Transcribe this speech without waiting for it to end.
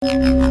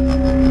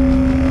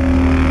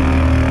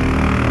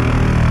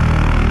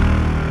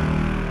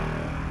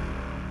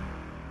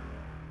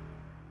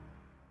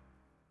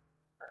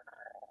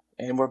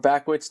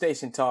back with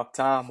Station Talk.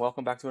 Tom,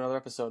 welcome back to another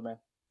episode, man.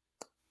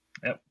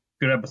 Yep.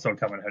 Good episode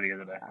coming ahead of you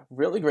today.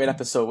 Really great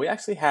episode. We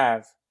actually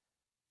have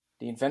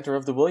the inventor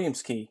of the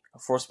Williams key, a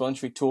forcible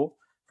entry tool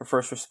for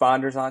first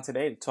responders on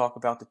today to talk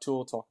about the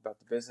tool, talk about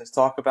the business,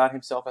 talk about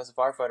himself as a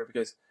firefighter,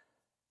 because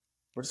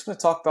we're just going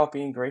to talk about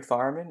being great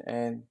firemen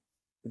and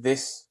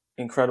this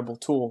incredible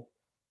tool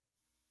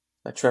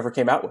that Trevor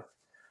came out with.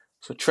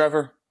 So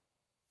Trevor,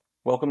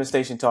 welcome to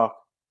Station Talk.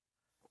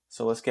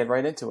 So let's get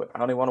right into it. I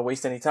don't even want to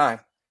waste any time.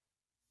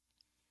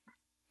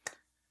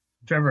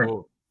 Trevor,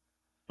 Cool.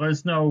 let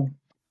us know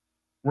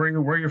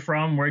where you're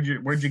from, how'd you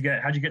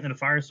get into the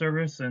fire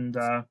service, and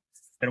then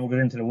we'll get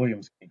into the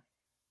Williams key.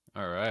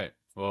 All right.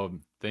 Well,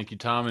 thank you,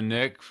 Tom and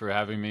Nick, for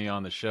having me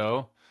on the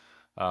show.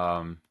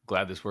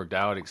 Glad this worked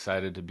out.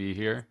 Excited to be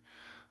here.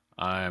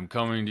 I'm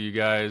coming to you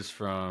guys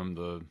from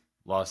the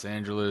Los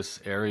Angeles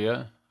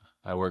area.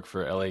 I work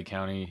for LA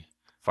County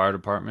Fire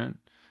Department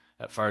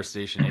at Fire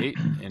Station 8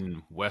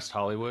 in West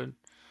Hollywood.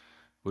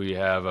 We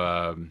have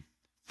a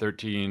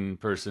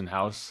 13-person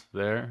house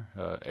there,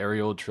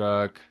 aerial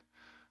truck,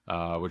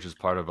 which is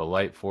part of a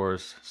light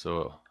force,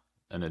 so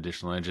an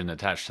additional engine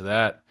attached to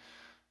that.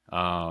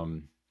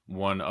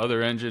 One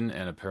other engine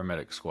and a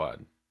paramedic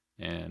squad.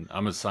 And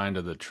I'm assigned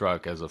to the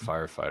truck as a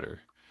firefighter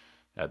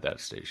at that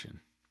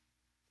station.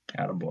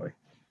 Attaboy.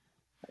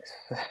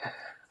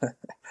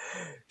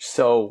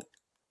 So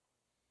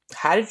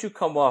how did you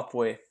come up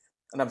with,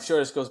 and I'm sure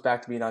this goes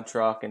back to being on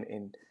truck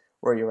and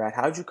where you're at,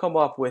 how did you come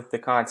up with the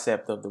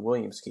concept of the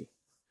Williams key?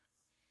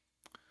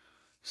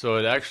 So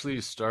it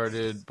actually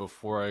started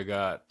before I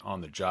got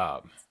on the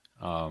job.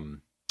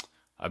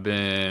 I've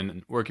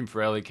been working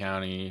for LA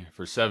County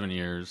for 7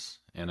 years,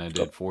 and I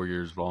did 4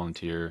 years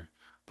volunteer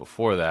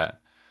before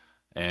that.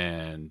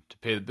 And to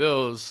pay the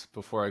bills,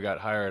 before I got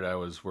hired, I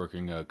was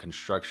working a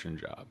construction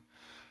job.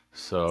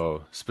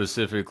 So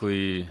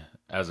specifically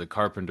as a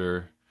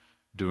carpenter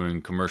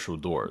doing commercial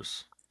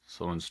doors.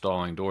 So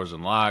installing doors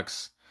and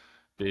locks,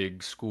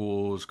 big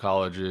schools,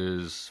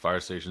 colleges, fire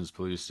stations,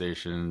 police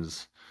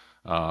stations,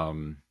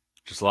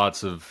 just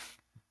lots of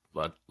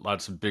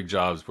big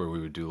jobs where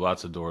we would do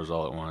lots of doors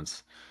all at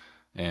once,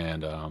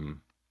 and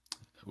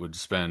would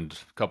spend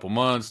a couple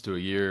months to a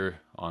year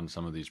on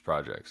some of these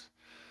projects.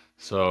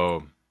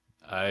 So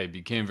I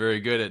became very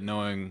good at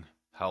knowing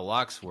how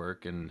locks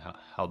work and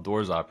how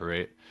doors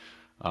operate.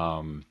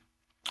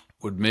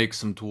 Would make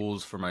some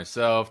tools for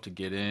myself to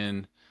get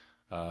in,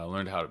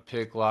 learned how to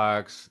pick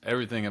locks,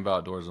 everything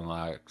about doors and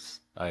locks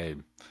I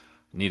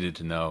needed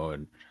to know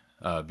and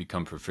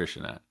become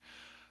proficient at.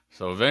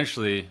 So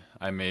eventually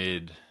I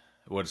made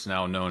what's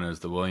now known as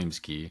the Williams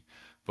key,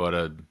 but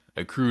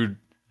a crude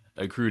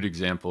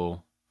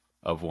example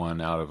of one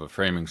out of a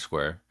framing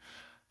square.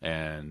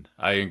 And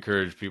I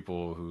encourage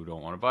people who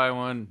don't want to buy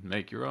one,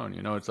 make your own.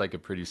 It's like a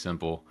pretty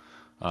simple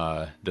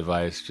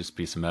device, just a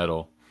piece of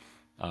metal.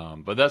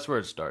 But that's where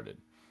it started.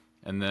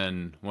 And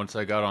then once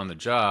I got on the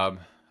job,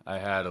 I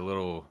had a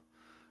little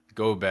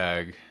go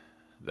bag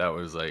that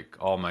was like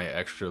all my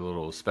extra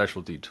little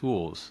specialty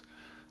tools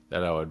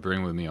that I would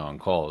bring with me on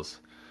calls.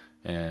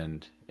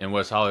 And in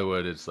West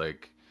Hollywood, it's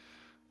like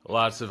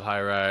lots of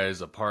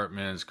high-rise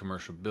apartments,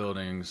 commercial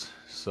buildings.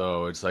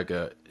 So it's like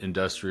a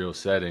industrial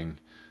setting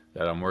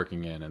that I'm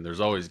working in. And there's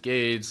always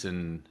gates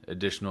and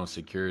additional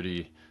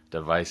security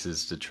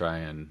devices to try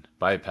and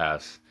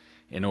bypass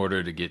in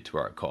order to get to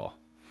our call.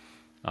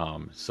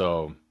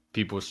 So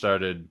people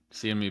started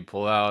seeing me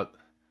pull out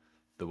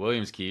the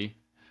Williams key,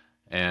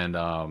 and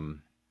I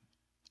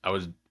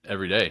was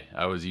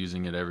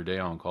using it every day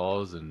on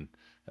calls, and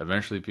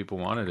eventually people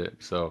wanted it.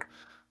 So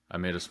I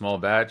made a small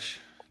batch,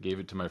 gave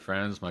it to my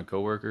friends, my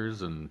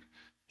coworkers, and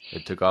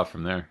it took off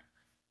from there.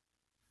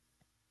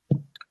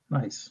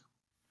 Nice.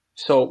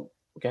 So,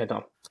 go ahead,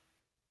 Tom.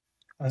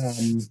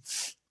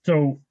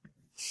 So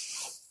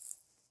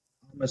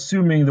I'm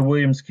assuming the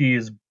Williams key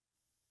is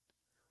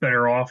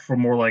better off for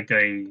more like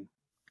a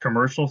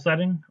commercial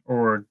setting,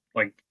 or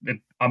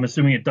I'm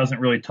assuming it doesn't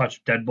really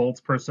touch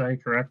deadbolts per se,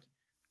 correct?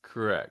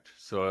 Correct.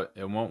 So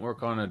it won't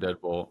work on a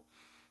deadbolt.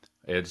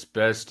 It's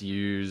best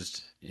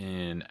used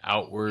in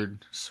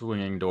outward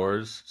swinging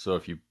doors. So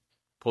if you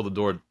pull the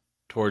door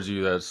towards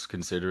you, that's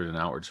considered an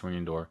outward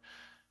swinging door.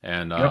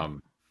 And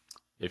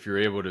if you're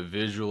able to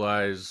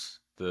visualize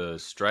the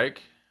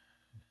strike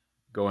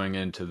going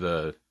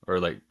into or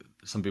like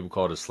some people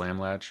call it a slam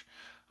latch.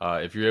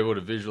 If you're able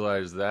to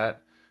visualize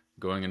that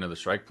going into the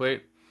strike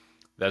plate,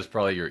 that's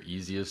probably your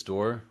easiest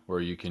door where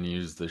you can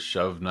use the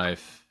shove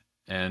knife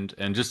end.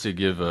 And just to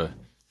give a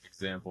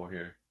example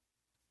here,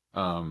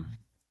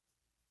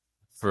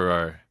 for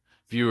our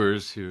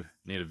viewers who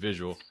need a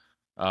visual,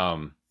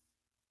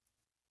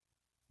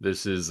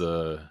 this is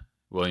a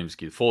Williams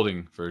key,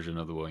 folding version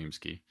of the Williams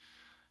key.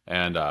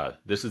 And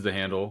this is the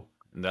handle,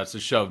 and that's a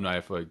shove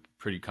knife, like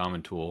pretty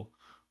common tool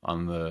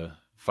on the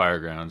fire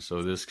ground.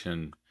 So this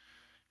can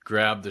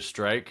grab the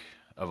strike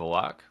of a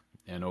lock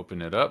and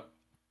open it up,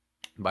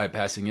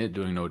 bypassing it,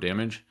 doing no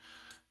damage.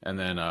 And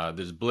then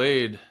this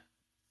blade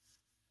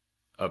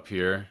up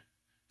here,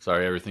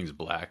 sorry, everything's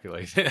black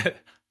like that.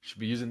 Should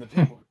be using the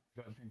paper.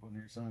 Got a pink one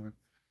here somewhere.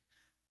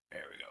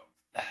 There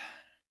we go.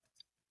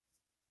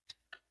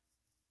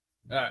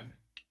 All right.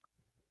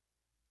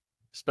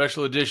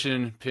 Special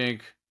edition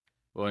pink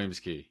Williams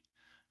key.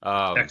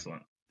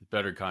 Excellent.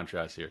 Better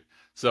contrast here.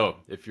 So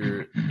if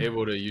you're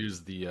able to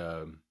use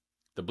the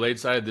blade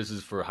side, this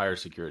is for higher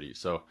security.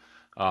 So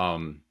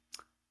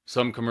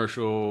some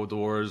commercial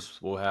doors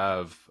will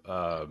have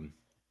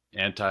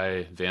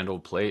anti-vandal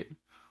plate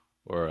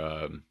or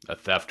a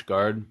theft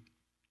guard,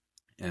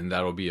 and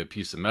that'll be a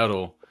piece of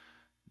metal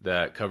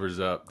that covers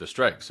up the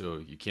strike, so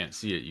you can't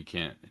see it, you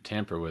can't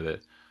tamper with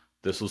it.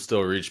 This will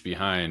still reach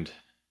behind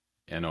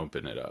and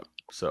open it up.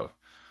 So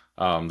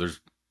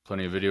there's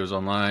plenty of videos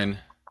online,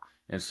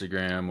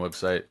 Instagram,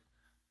 website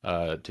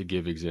to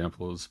give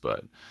examples,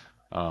 but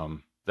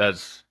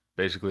that's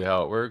basically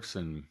how it works,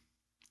 and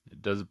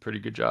it does a pretty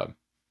good job.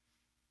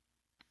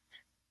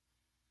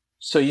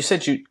 So you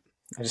said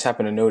I just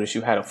happened to notice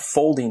you had a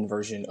folding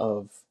version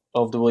of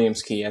the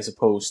Williams key as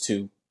opposed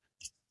to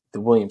the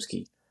Williams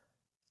key.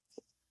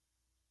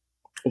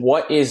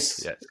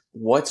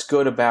 What's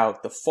good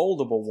about the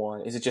foldable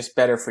one? Is it just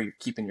better for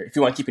if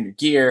you want to keep in your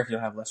gear, if you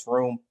don't have less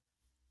room?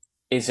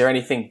 Is there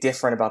anything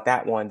different about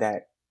that one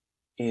that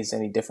is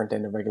any different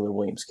than the regular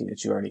Williams key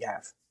that you already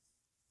have?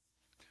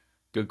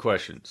 Good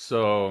question.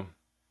 So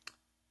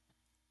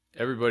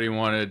everybody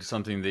wanted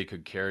something they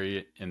could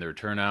carry in their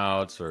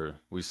turnouts, or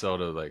we sell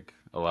to like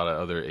a lot of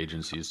other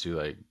agencies too,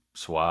 like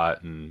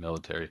SWAT and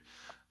military.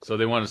 So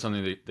they wanted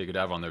something they could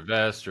have on their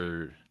vest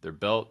or their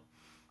belt.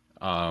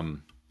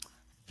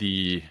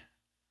 The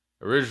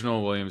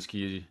original Williams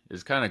key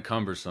is kind of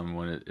cumbersome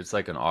when it's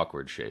like an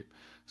awkward shape.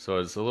 So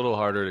it's a little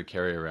harder to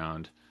carry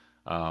around.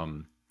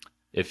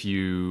 If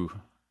you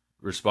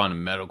respond to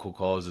medical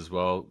calls as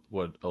well,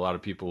 what a lot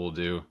of people will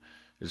do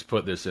is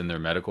put this in their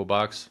medical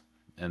box.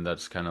 And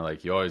that's kind of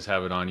like you always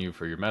have it on you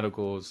for your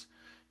medicals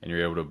and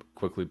you're able to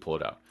quickly pull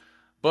it out.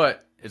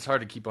 But it's hard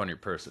to keep on your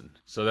person.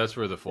 So that's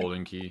where the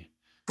folding key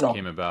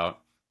came about.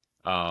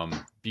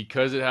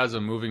 Because it has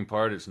a moving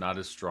part, it's not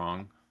as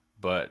strong,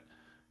 but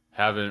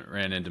haven't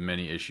ran into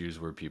many issues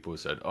where people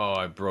said, "Oh,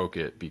 I broke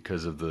it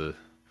because of the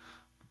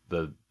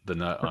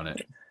nut on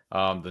it."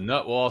 The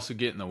nut will also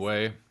get in the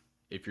way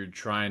if you're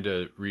trying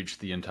to reach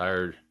the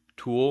entire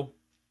tool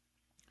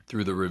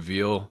through the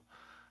reveal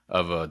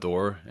of a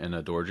door and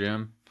a door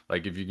jamb.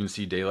 Like if you can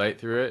see daylight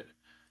through it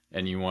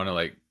and you want to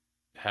like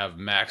have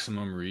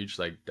maximum reach,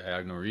 like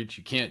diagonal reach,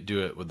 you can't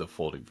do it with the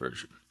folding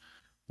version,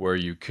 where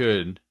you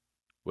could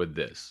with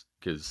this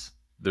because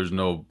there's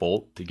no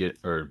bolt to get,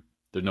 or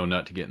there's no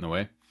nut to get in the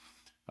way.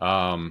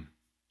 And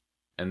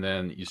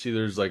then you see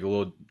there's like a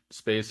little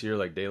space here,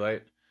 like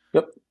daylight.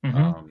 Yep.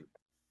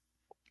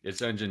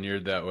 It's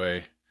engineered that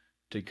way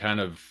to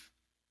kind of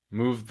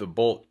move the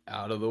bolt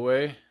out of the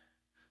way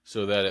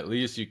so that at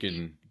least you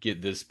can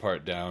get this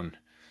part down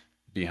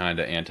behind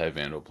an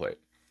anti-vandal plate.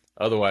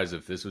 Otherwise,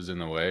 if this was in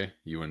the way,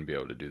 you wouldn't be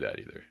able to do that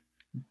either.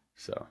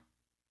 So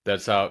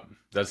that's how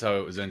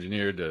it was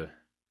engineered, to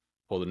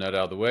pull the nut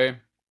out of the way,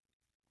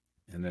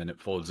 and then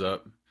it folds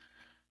up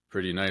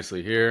pretty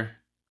nicely here,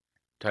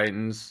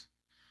 tightens,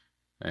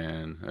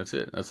 and that's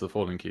it. That's the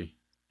folding key.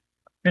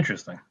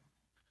 Interesting.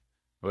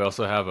 We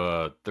also have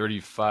a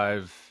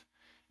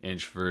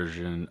 35-inch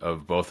version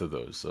of both of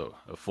those. So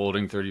a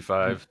folding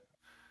 35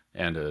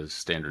 and a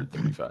standard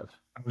 35.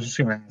 I was just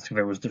going to ask if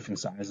there was different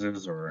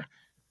sizes or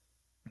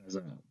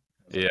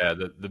Yeah,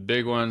 the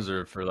big ones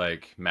are for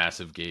like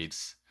massive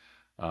gates,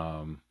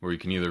 where you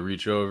can either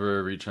reach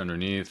over, reach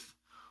underneath,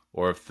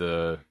 or if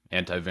the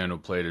anti-vandal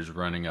plate is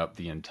running up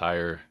the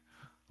entire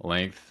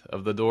length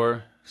of the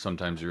door,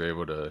 sometimes you're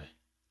able to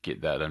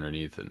get that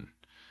underneath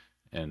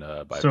and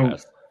bypass. So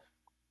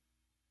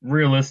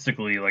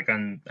realistically, like,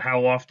 on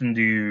how often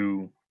do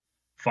you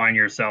find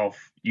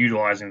yourself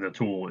utilizing the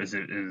tool?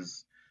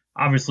 Is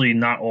obviously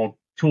not all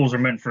tools are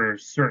meant for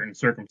certain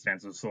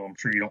circumstances, so I'm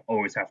sure you don't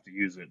always have to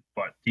use it.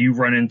 But do you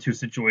run into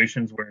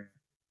situations where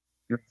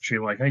you're actually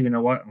like, hey, you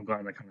know what? I'm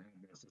glad I kind of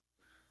have this.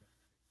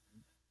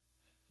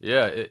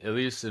 Yeah, at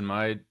least in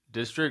my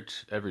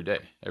district, every day,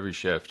 every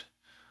shift.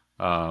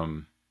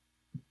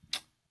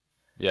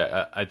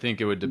 Yeah, I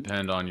think it would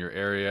depend on your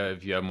area.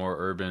 If you have more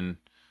urban,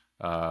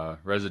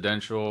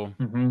 residential,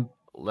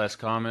 less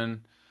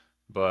common,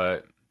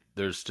 but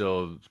it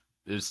still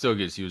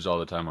gets used all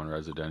the time on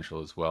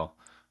residential as well.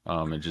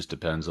 It just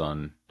depends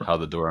on how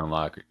the door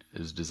unlock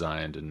is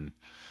designed and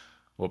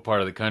what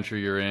part of the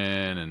country you're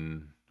in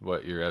and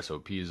what your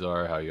SOPs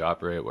are, how you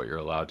operate, what you're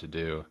allowed to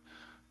do.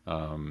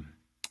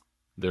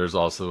 There's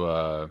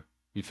also,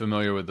 you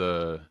familiar with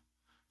the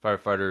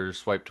firefighter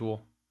swipe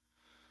tool?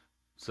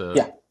 It's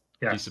a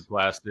piece of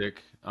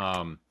plastic.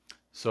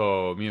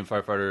 So me and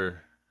firefighter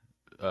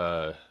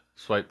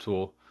swipe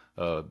tool,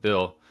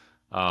 Bill,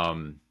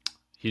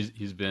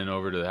 he's been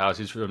over to the house.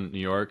 He's from New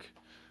York,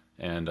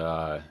 and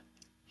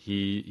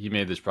he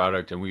made this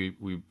product, and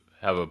we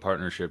have a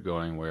partnership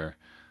going where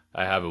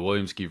I have a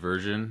Williams key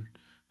version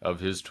of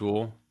his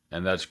tool,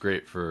 and that's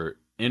great for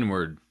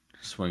inward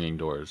swinging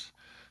doors.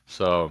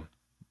 So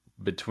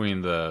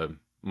between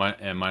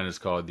mine is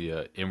called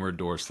the inward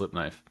door slip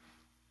knife.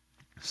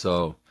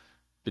 So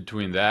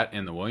between that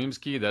and the Williams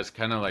key, that's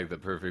kind of like the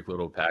perfect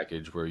little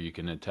package where you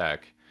can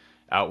attack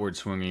outward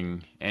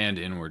swinging and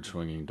inward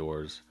swinging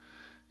doors.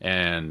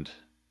 And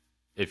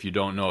if you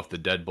don't know if the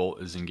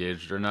deadbolt is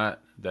engaged or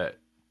not, that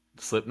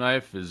slip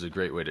knife is a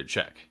great way to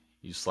check.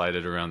 You slide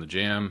it around the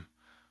jamb,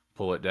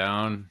 pull it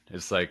down.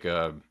 It's like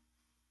a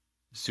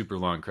super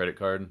long credit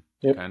card,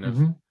 Yep. kind of.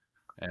 Mm-hmm.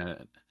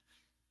 And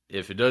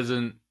if it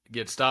doesn't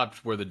get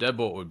stopped where the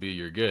deadbolt would be,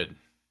 you're good.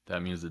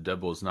 That means the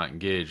deadbolt is not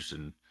engaged.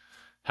 And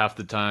half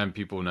the time,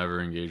 people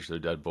never engage their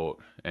deadbolt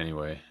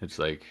anyway. It's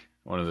like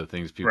one of the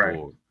things Right.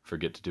 people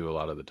forget to do a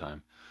lot of the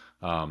time.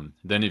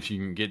 Then if you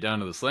can get down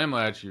to the slam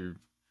latch, you're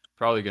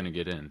probably going to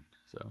get in.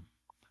 So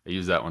I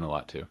use that one a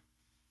lot too.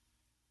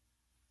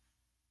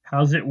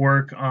 How's it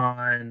work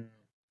on?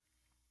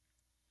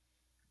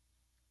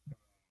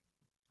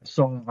 I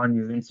saw on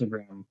your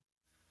Instagram.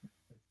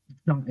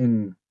 It's not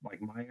in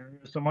like my area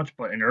so much,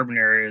 but in urban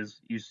areas,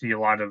 you see a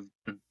lot of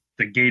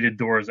the gated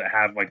doors that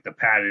have like the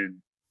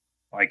padded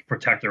like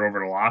protector over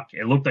the lock.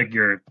 It looked like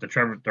the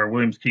Trevor or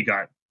Williams key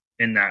got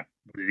in that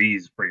with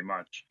ease, pretty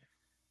much.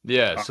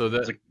 Yeah, so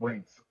It's like,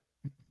 wait,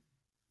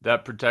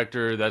 that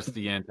protector, that's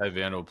the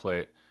anti-vandal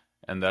plate,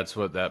 and that's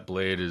what that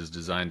blade is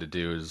designed to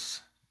do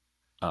is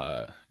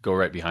go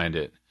right behind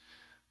it.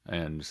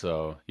 And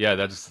so, yeah,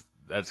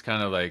 that's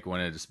kind of like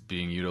when it's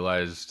being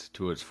utilized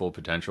to its full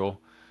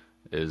potential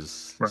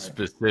is right,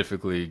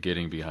 specifically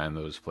getting behind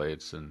those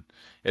plates. And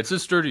it's a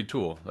sturdy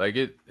tool. Like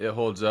it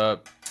holds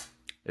up.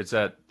 It's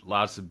at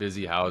lots of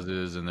busy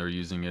houses and they're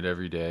using it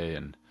every day.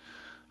 And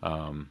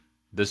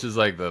this is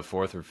like the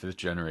fourth or fifth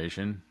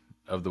generation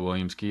of the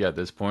Williams key at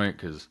this point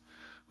because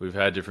we've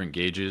had different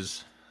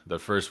gauges. The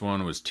first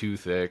one was too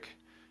thick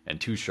and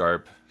too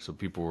sharp, so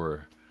people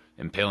were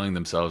impaling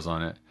themselves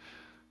on it.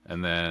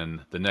 And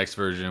then the next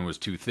version was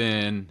too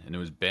thin and it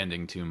was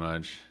bending too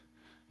much.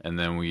 And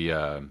then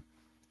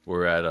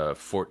we're at a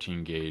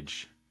 14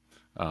 gauge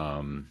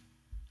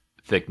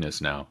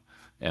thickness now,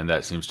 and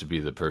that seems to be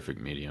the perfect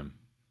medium.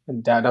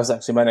 And that was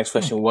actually my next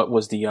question. What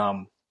was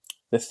the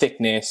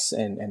thickness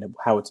and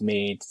how it's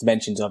made,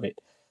 dimensions of it,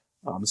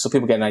 so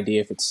people get an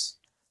idea if it's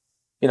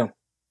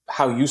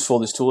how useful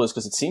this tool is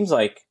because it seems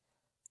like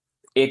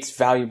it's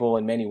valuable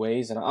in many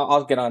ways, and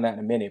I'll get on that in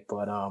a minute.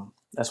 But I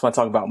just want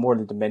to talk about more of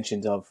the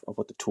dimensions of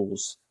what the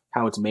tools,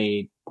 how it's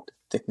made,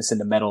 thickness in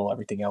the metal,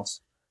 everything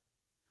else.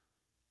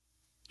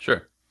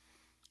 Sure.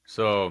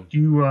 So, do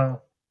you?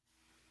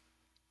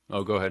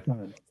 oh, go ahead. Go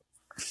ahead.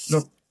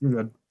 No, you're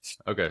good.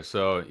 Okay,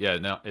 so yeah,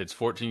 now it's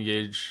 14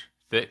 gauge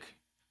thick,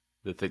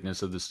 the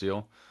thickness of the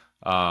steel.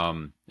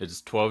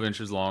 It's 12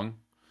 inches long,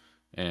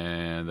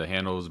 and the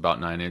handle is about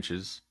 9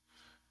 inches.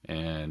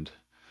 And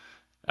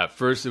at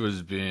first, it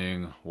was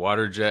being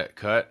water jet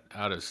cut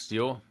out of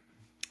steel,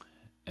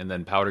 and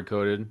then powder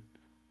coated,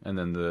 and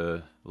then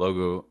the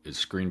logo is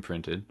screen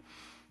printed.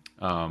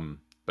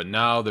 But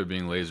now they're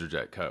being laser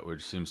jet cut,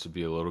 which seems to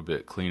be a little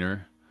bit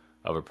cleaner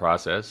of a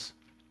process.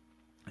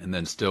 And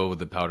then still with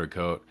the powder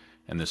coat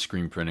and the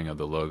screen printing of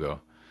the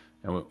logo.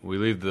 And we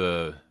leave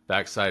the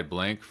backside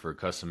blank for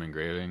custom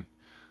engraving.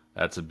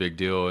 That's a big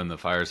deal in the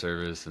fire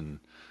service and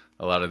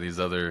a lot of these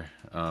other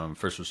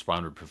first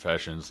responder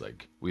professions.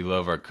 Like we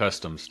love our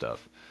custom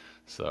stuff.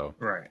 So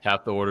Right.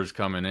 half the orders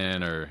coming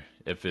in, or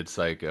if it's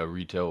like a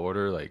retail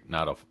order, like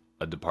not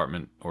a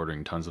department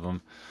ordering tons of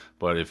them,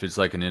 but if it's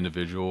like an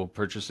individual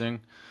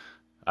purchasing,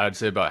 I'd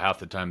say about half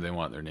the time they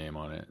want their name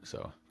on it.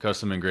 So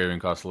custom engraving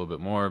costs a little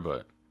bit more,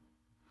 but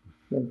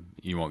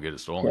you won't get it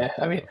stolen. Yeah,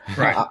 I mean,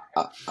 Right.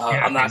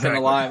 I'm not exactly.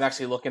 gonna lie. I'm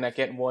actually looking at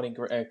getting one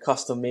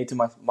custom made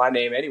to my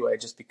name anyway,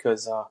 just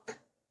because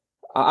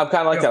I'm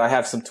kind of like Yeah. that. I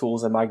have some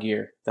tools in my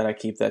gear that I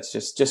keep. That's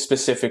just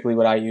specifically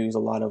what I use. A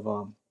lot of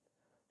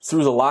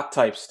through the lock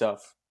type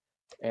stuff,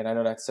 and I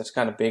know that's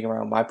kind of big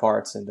around my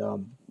parts. And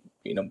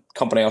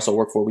company I also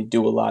work for, we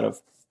do a lot of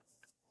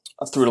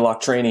through the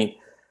lock training.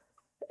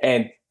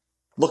 And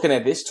looking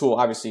at this tool,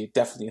 obviously,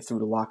 definitely a through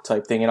the lock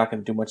type thing. You're not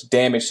going to do much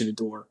damage to the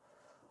door.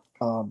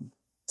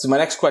 So my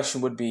next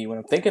question would be, when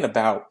I'm thinking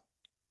about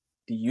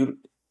the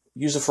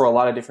user for a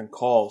lot of different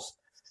calls,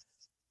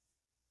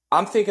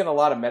 I'm thinking a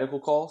lot of medical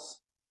calls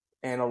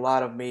and a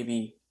lot of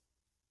maybe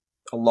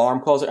alarm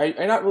calls.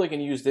 I'm not really going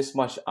to use this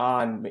much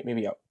on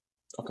maybe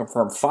a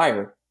confirmed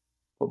fire,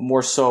 but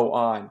more so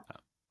on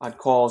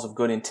calls of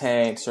good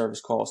intent,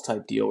 service calls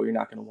type deal, where you're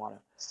not going to want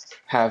to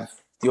have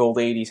the old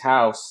lady's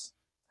house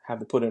have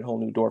to put in a whole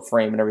new door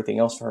frame and everything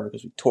else for her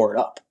because we tore it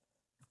up.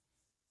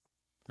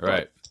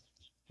 Right.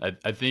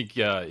 I think,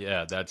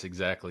 yeah, that's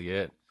exactly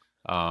it.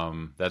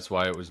 That's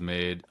why it was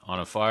made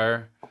on a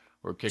fire.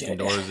 We're kicking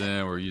doors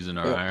in, we're using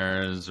our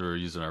irons, we're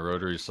using our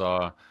rotary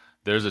saw.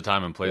 There's a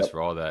time and place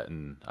for all that,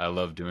 and I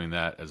love doing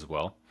that as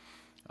well.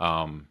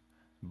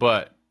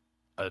 But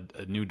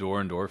a new door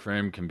and door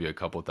frame can be a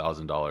couple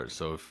 $1,000s.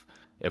 So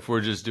if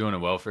we're just doing a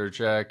welfare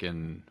check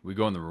and we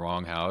go in the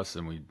wrong house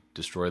and we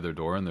destroy their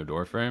door and their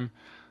door frame,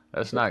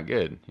 that's not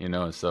good,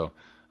 So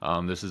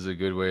this is a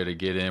good way to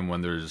get in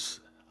when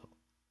there's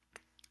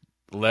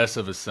less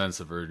of a sense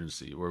of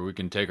urgency, where we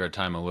can take our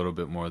time a little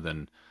bit more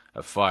than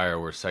a fire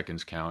where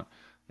seconds count.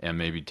 and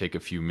maybe take a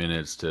few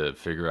minutes to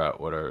figure out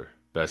what our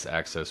best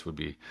access would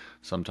be.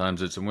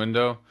 Sometimes it's a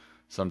window,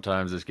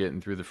 sometimes it's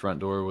getting through the front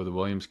door with a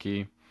Williams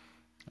key.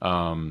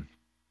 Um,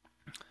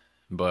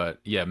 but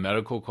yeah,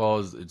 medical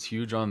calls, it's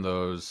huge on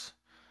those,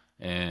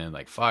 and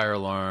like fire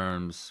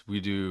alarms. We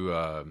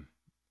do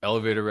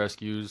elevator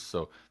rescues.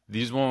 So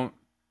these won't,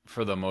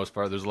 for the most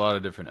part, there's a lot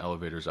of different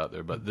elevators out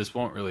there, but this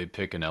won't really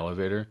pick an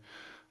elevator.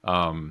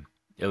 Um,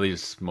 at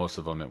least most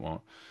of them it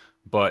won't.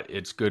 But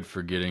it's good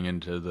for getting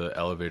into the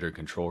elevator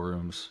control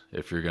rooms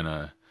if you're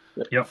gonna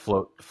Yep.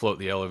 float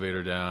the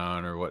elevator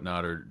down or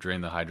whatnot, or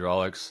drain the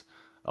hydraulics.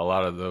 A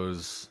lot of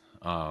those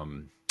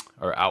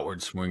are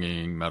outward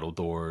swinging metal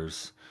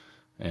doors,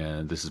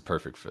 and this is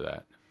perfect for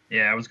that.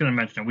 Yeah, I was going to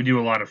mention we do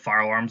a lot of fire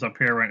alarms up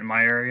here right in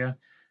my area,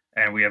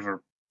 and we have a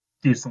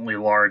decently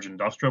large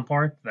industrial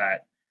park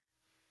that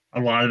a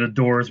lot of the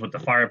doors with the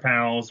fire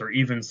panels, or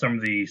even some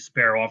of the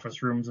spare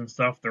office rooms and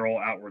stuff, they're all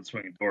outward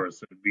swinging doors.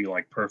 So it'd be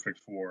like perfect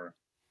for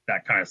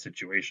that kind of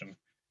situation.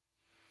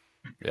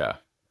 Yeah,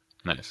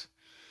 nice.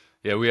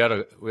 Yeah, we had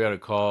a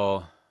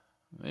call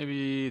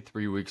maybe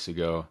 3 weeks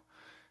ago,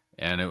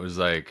 and it was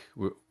like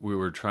we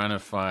were trying to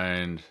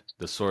find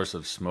the source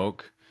of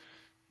smoke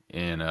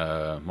in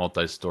a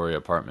multi-story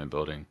apartment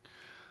building,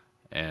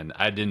 and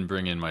I didn't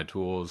bring in my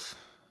tools,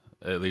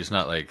 at least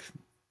not like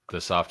the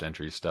soft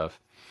entry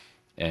stuff,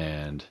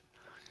 and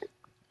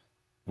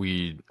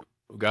we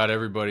got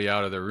everybody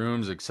out of their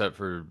rooms except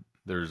for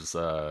there's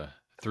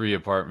 3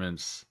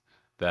 apartments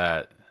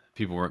that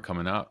people weren't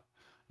coming out,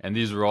 and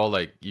these were all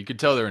like you could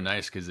tell they were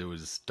nice because it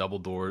was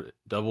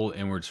double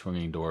inward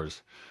swinging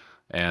doors,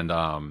 and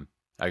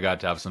I got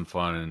to have some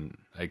fun, and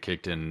I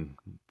kicked in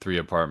 3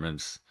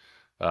 apartments.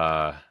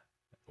 Uh,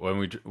 when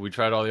we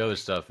tried all the other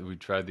stuff, we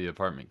tried the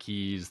apartment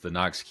keys, the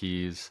Knox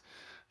keys,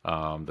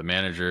 the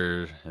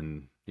manager,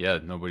 and yeah,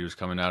 nobody was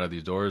coming out of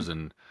these doors,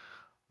 and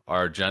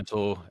our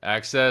gentle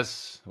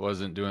access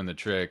wasn't doing the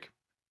trick.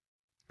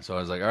 So I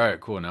was like, all right,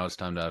 cool. Now it's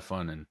time to have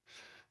fun, and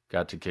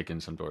got to kick in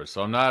some doors.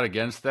 So I'm not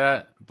against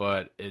that,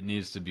 but it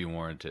needs to be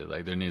warranted.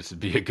 Like there needs to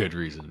be a good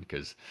reason,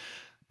 because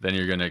then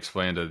you're going to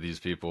explain to these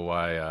people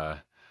why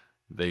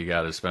they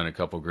got to spend a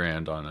couple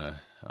grand on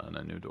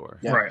a new door.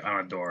 Yeah. Right,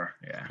 on a door.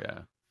 Yeah. Yeah.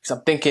 Because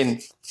I'm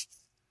thinking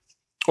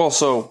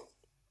also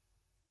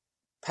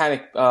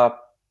panic, the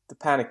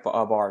panic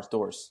bars,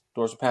 doors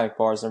with panic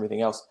bars and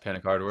everything else.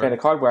 Panic hardware.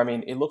 Panic hardware. I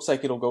mean, it looks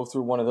like it'll go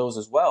through one of those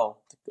as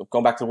well.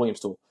 Going back to the Williams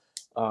tool,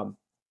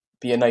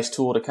 be a nice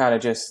tool to kind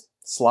of just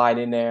slide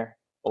in there,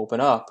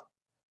 open up.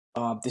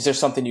 Is there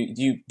something do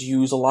you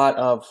use a lot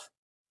of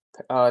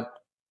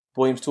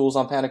Williams tools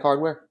on panic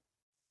hardware?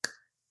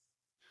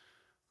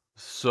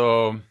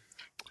 So,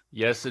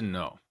 yes and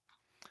no.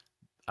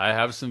 I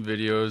have some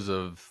videos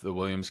of the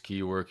Williams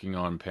key working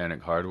on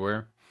panic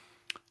hardware,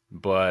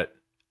 but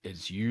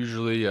it's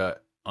usually a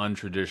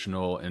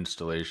untraditional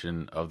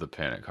installation of the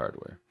panic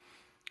hardware.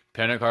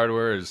 Panic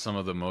hardware is some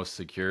of the most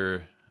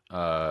secure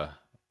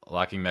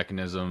locking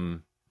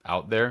mechanism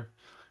out there,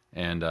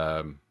 and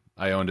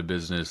I owned a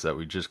business that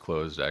we just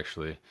closed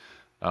actually,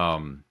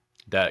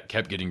 that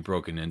kept getting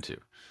broken into,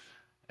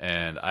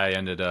 and I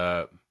ended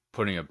up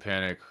putting a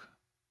panic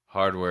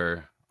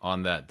hardware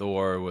on that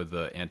door with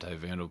the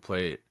anti-vandal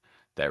plate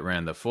that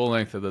ran the full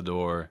length of the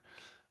door.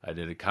 I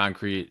did a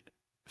concrete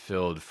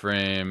filled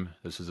frame.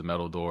 This is a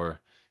metal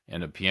door,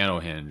 and a piano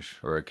hinge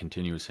or a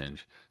continuous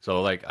hinge.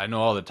 So like I know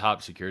all the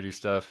top security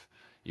stuff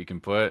you can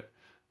put.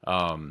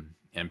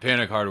 And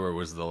panic hardware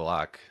was the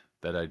lock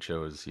that I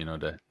chose,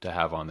 to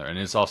have on there. And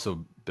it's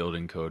also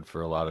building code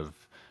for a lot of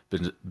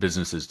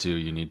businesses too.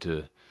 You need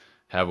to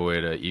have a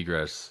way to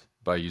egress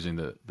by using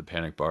the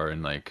panic bar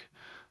in like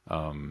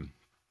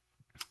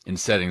in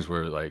settings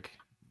where like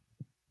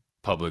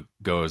public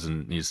goes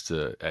and needs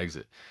to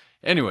exit.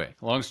 Anyway,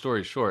 long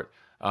story short,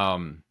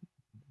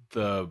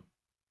 the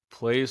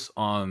place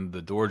on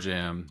the door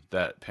jamb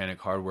that panic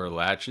hardware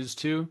latches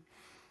to,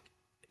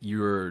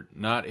 you're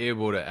not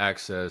able to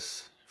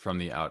access from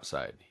the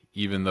outside,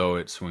 even though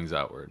it swings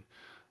outward.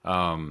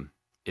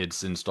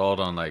 It's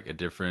installed on like a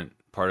different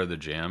part of the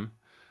jamb,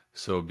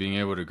 so being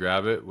able to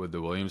grab it with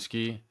the Williams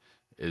key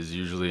is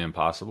usually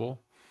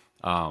impossible.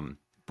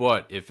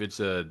 But if it's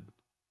a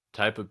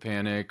type of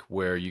panic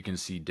where you can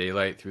see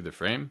daylight through the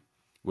frame,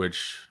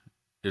 which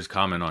is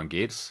common on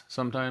gates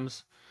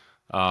sometimes,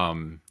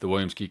 the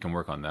Williams key can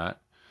work on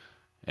that.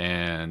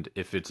 And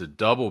if it's a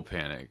double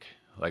panic,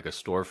 like a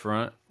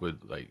storefront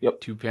with like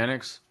two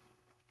panics,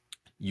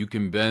 you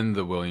can bend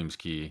the Williams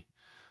key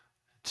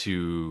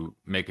to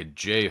make a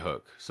J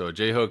hook. So a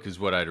J hook is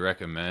what I'd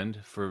recommend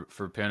for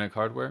panic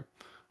hardware.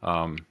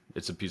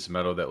 It's a piece of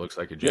metal that looks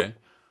like a J,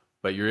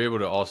 but you're able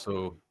to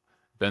also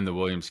bend the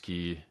Williams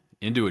key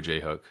into a J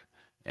hook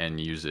and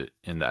use it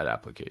in that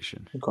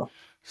application. Okay.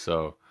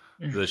 So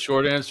the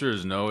short answer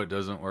is no, it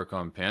doesn't work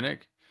on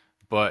panic,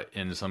 but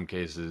in some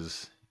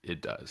cases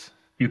it does.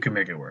 You can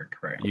make it work,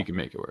 right? You can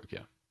make it work, yeah.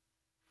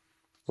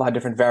 A lot of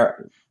different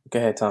Go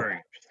ahead, Tom. Very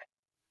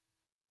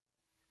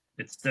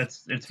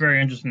it's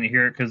very interesting to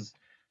hear it, because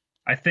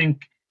I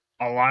think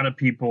a lot of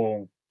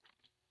people,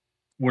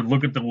 would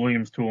look at the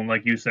Williams tool and,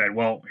 like you said,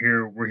 well,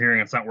 here we're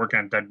hearing it's not working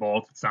on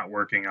deadbolts, it's not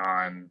working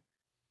on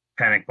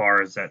panic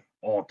bars at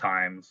all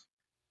times.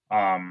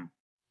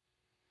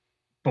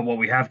 But what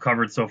we have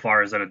covered so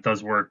far is that it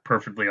does work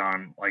perfectly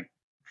on, like,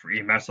 for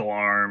EMS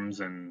alarms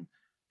and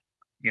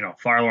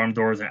fire alarm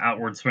doors and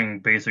outward swinging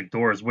basic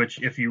doors.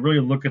 Which, if you really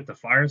look at the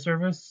fire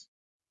service,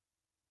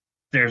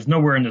 there's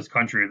nowhere in this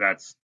country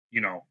that's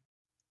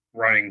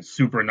running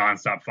super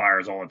nonstop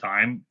fires all the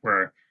time.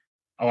 Where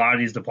a lot of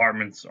these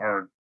departments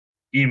are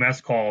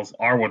EMS calls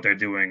are what they're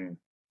doing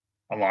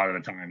a lot of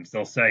the times.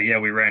 They'll say, yeah,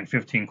 we ran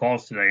 15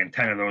 calls today and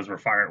 10 of those were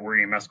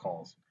EMS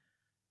calls.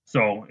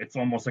 So it's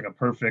almost like a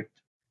perfect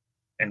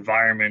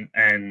environment.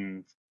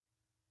 And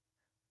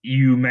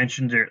you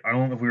mentioned it, I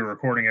don't know if we were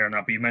recording it or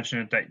not, but you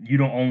mentioned it that you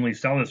don't only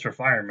sell this for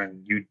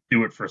firemen, you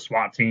do it for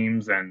SWAT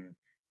teams and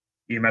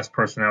EMS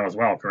personnel as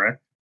well,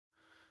 correct?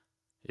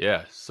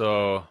 Yeah.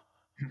 So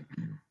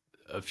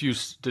a few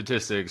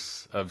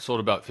statistics. I've sold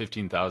about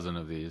 15,000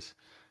 of these,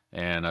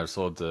 and I've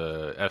sold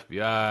to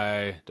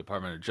FBI,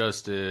 Department of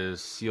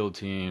Justice, SEAL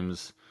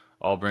teams,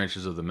 all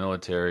branches of the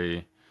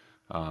military,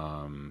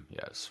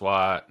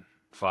 SWAT,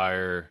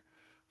 fire,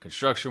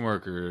 construction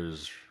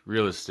workers,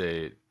 real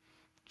estate,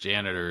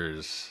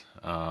 janitors,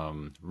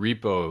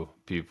 repo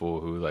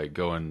people who like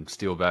go and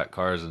steal back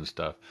cars and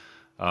stuff.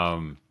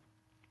 Um,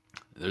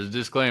 there's a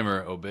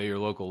disclaimer: obey your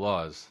local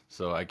laws.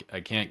 So I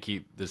can't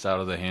keep this out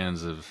of the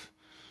hands of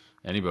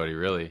anybody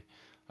really.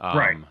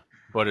 Right.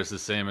 But it's the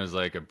same as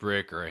like a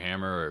brick or a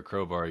hammer or a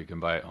crowbar you can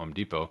buy at Home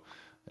Depot.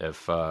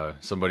 If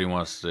somebody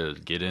wants to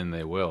get in,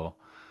 they will.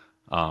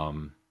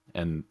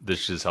 And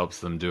this just helps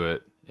them do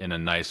it in a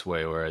nice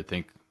way where I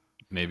think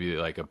maybe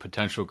like a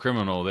potential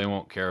criminal, they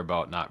won't care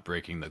about not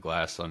breaking the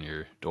glass on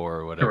your door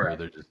or whatever. Correct.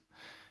 They're just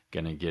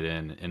going to get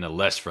in a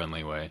less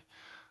friendly way.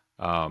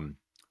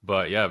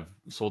 But yeah, I've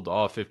sold to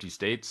all 50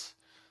 states,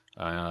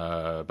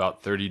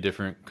 about 30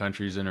 different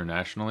countries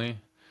internationally.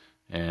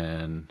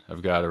 And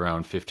I've got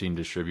around 15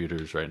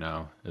 distributors right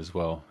now as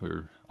well who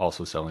are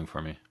also selling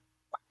for me.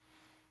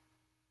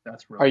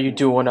 That's Are really you cool.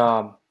 doing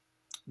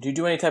do you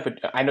do any type of,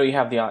 I know you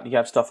have you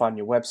have stuff on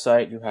your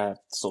website, you have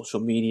social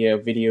media,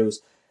 videos.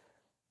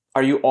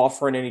 Are you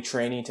offering any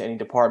training to any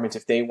departments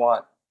if they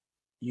want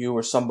you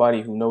or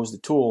somebody who knows the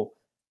tool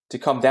to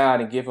come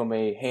down and give them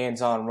a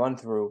hands-on run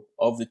through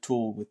of the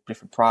tool with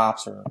different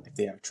props, or if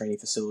they have a training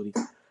facility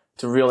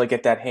to really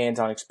get that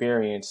hands-on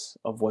experience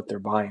of what they're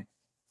buying?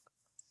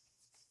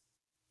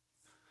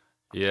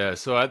 Yeah,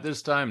 so at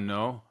this time,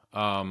 no.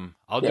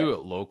 I'll Yeah. do it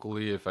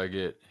locally if I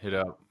get hit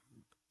up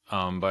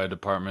by a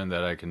department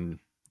that I can,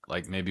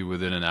 like maybe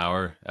within an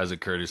hour as a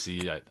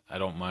courtesy. I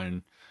don't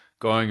mind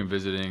going and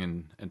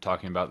visiting and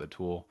talking about the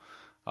tool.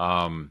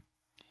 Um,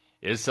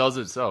 it sells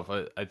itself.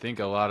 I think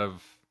a lot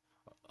of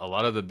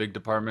the big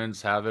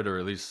departments have it, or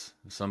at least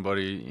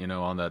somebody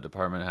on that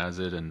department has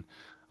it, and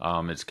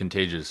it's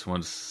contagious.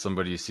 Once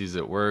somebody sees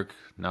it work,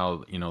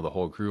 now the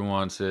whole crew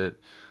wants it.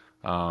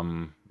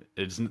 Um,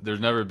 it's there's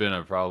never been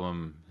a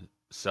problem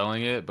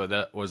selling it, but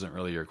that wasn't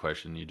really your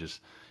question.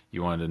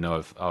 You wanted to know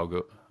if I'll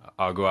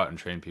go out and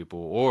train people,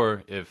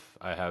 or if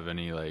I have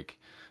any like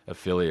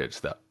affiliates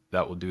that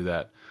will do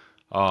that.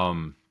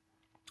 Um,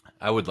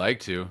 I would like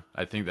to.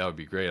 I think that would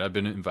be great. I've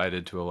been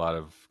invited to a lot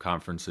of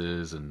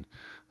conferences and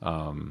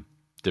um,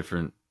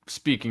 different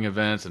speaking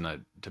events,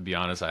 and to be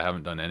honest, I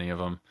haven't done any of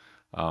them.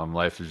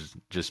 Life has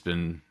just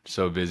been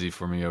so busy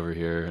for me over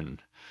here,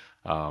 and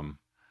um,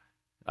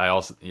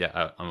 I'm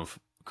a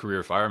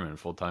career fireman,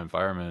 full time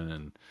fireman,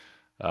 and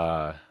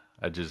uh,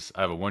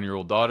 I have a 1 year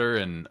old daughter,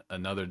 and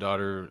another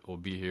daughter will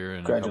be here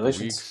in a couple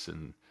Congratulations. weeks,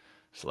 and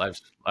so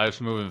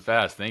life's moving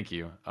fast. Thank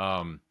you.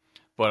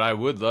 But I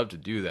would love to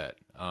do that.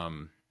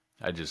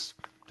 I just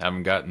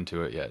haven't gotten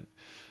to it yet.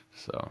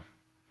 So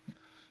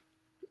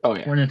Oh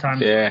yeah. When the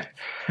time is Yeah.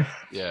 right.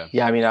 yeah.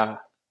 Yeah, I mean,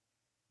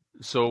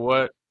 So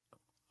what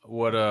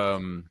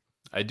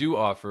I do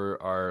offer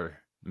are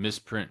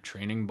misprint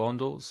training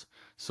bundles.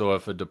 So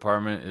if a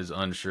department is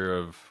unsure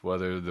of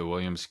whether the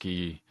Williams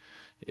key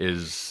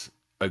is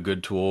a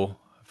good tool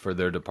for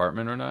their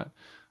department or not,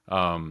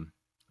 um,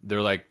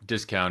 they're like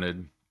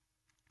discounted.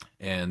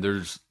 And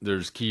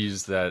there's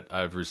keys that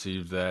I've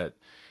received that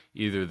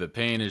either the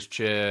paint is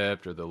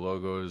chipped or the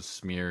logo is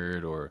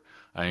smeared or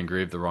I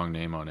engraved the wrong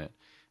name on it.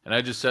 And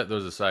I just set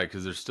those aside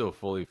because they're still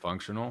fully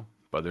functional,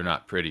 but they're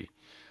not pretty.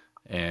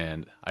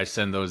 And I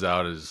send those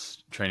out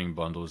as training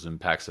bundles in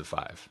packs of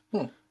 5.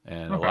 hmm.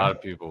 And a Okay. lot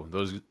of people,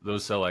 those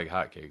sell like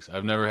hotcakes.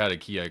 I've never had a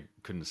key I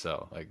couldn't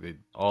sell. Like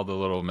all the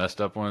little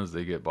messed up ones,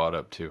 they get bought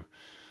up too.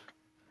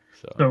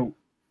 So So,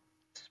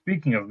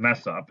 speaking of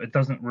mess up, it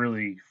doesn't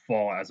really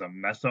fall as a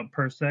mess up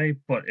per se,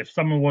 but if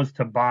someone was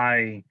to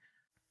buy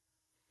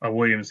a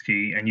Williams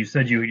key, and you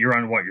said you're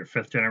on what, your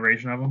fifth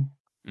generation of them?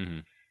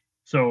 mhm.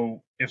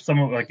 So if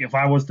someone, like, if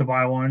I was to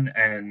buy one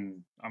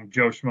and I'm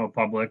Joe Schmo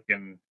Public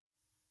and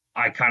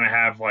I kind of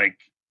have like,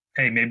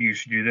 hey, maybe you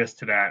should do this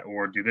to that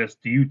or do this,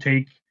 do you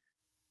take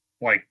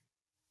like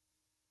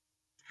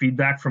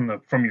feedback from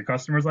your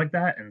customers like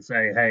that and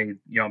say, hey,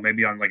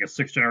 maybe on like a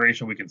sixth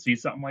generation we can see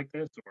something like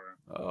this? Or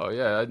Oh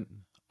yeah,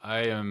 I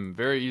am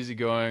very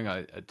easygoing.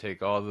 I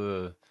take all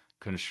the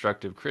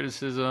constructive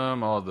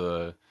criticism, all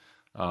the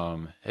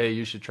hey,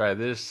 you should try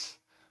this.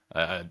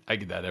 I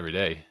get that every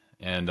day,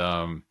 and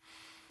I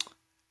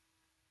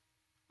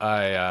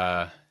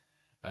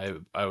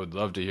I would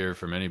love to hear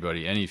from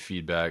anybody, any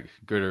feedback,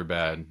 good or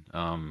bad.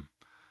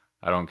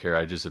 I don't care.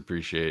 I just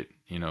appreciate,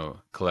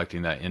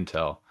 collecting that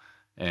intel.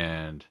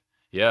 And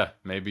yeah,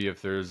 maybe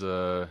if there's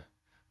a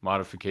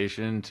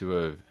modification to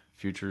a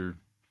future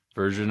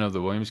version of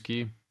the Williams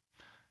key,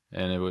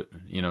 and it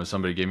would,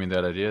 somebody gave me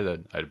that idea,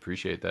 that I'd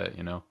appreciate that.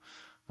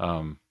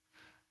 Um,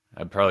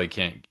 I probably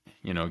can't,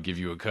 give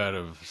you a cut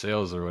of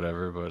sales or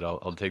whatever, but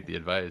I'll take the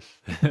advice.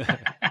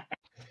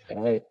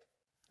 Right.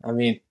 I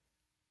mean,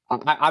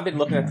 I've been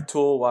looking at the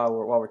tool while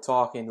we're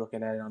talking,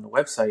 looking at it on the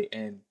website,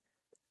 and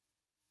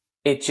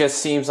it just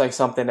seems like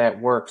something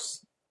that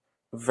works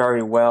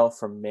very well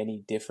for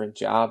many different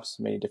jobs,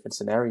 many different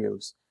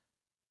scenarios,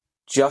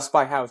 just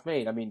by how it's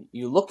made. I mean,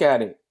 you look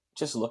at it,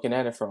 just looking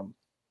at it from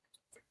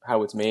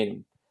how it's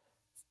made,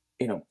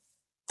 and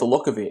the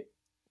look of it,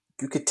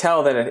 you could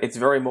tell that it's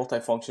very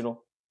multifunctional.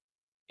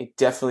 It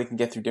definitely can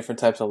get through different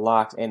types of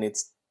locks, and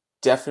it's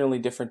definitely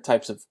different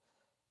types of.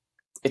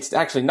 It's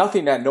actually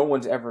nothing that no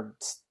one's ever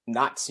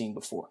not seen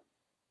before.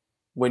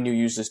 When you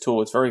use this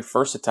tool, it's very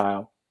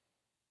versatile.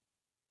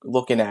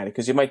 Looking at it,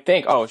 because you might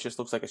think, oh, it just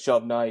looks like a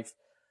shove knife,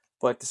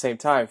 but at the same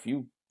time, if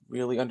you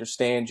really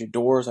understand your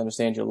doors,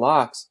 understand your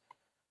locks,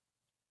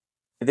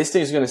 this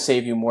thing's going to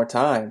save you more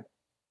time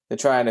than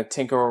trying to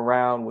tinker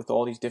around with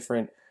all these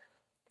different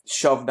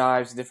shove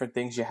knives, different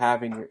things you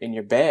have in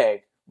your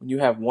bag. When you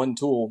have one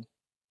tool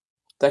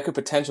that could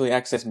potentially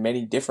access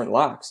many different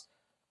locks,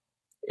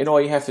 and all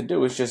you have to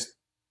do is just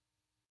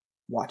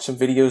watch some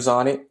videos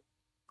on it,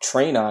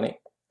 train on it,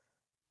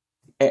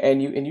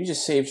 and you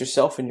just saved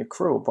yourself and your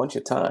crew a bunch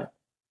of time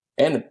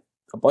and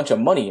a bunch of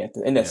money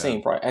in that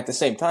Yeah. at the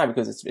same time,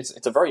 because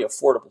it's a very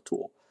affordable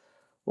tool.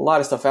 A lot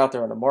of stuff out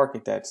there on the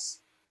market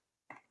that's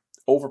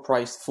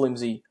overpriced,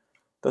 flimsy,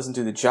 doesn't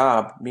do the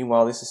job.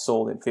 Meanwhile, this is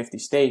sold in 50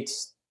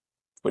 states.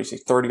 What do you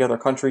say, 30 other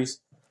countries,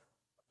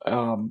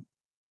 and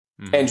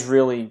Hmm. it's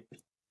really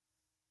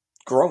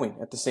growing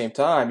at the same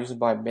time, used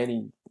by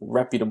many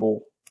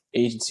reputable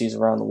agencies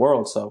around the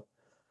world. So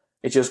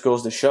it just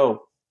goes to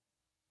show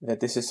that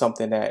this is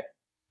something that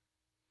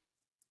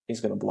is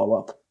going to blow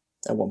up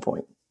at one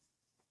point.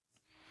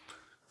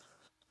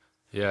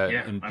 Yeah,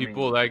 Yeah, and I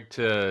people mean, like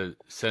to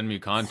send me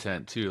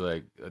content too,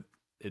 like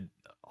it,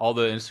 all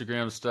the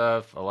Instagram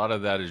stuff. A lot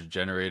of that is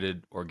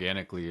generated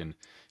organically, and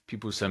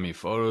people send me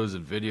photos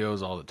and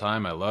videos all the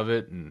time. I love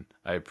it, and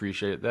I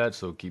appreciate that.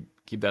 So keep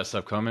that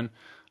stuff coming.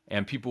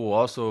 And people will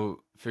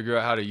also figure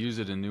out how to use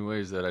it in new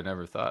ways that I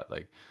never thought.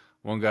 Like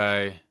one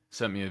guy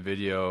sent me a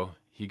video.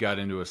 He got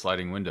into a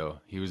sliding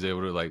window. He was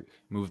able to like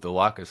move the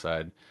lock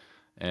aside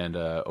and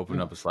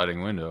open up a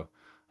sliding window.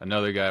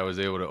 Another guy was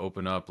able to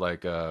open up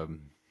like a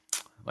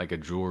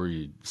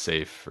jewelry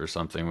safe or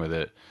something with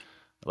it.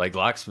 Like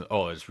locksmith.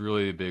 Oh, it's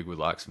really big with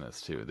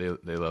locksmiths too.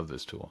 They love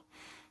this tool.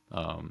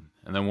 And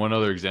then one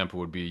other example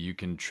would be you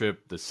can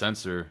trip the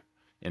sensor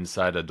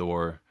inside a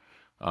door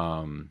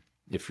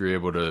if you're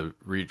able to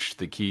reach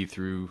the key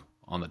through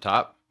on the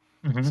top.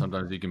 mhm.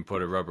 Sometimes you can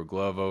put a rubber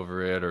glove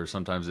over it, or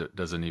sometimes it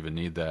doesn't even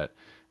need that,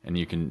 and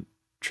you can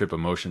trip a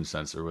motion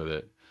sensor with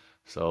it.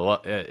 So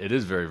it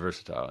is very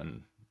versatile,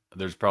 and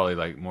there's probably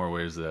like more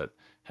ways that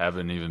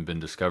haven't even been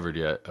discovered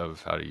yet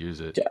of how to use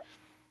it. Yeah,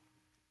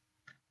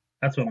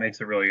 That's what makes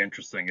it really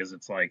interesting. Is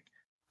it's like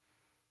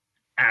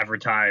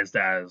advertised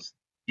as,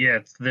 yeah,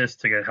 it's this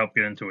to help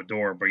get into a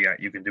door, but yeah,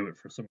 you can do it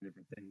for so many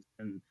different things.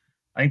 And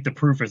I think the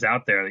proof is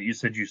out there that you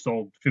said you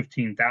sold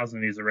 15,000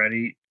 of these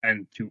already,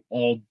 and to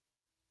all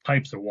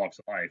types of walks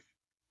of life,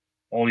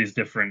 all these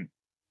different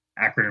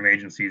acronym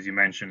agencies you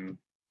mentioned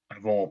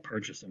have all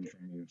purchased them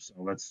from you. So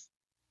that's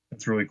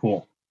really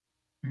cool.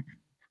 yeah.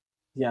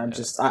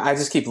 Yeah. I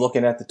just keep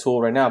looking at the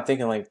tool right now. I'm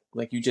thinking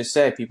like you just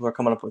said, people are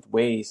coming up with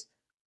ways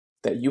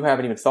that you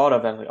haven't even thought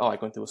of. That like, oh,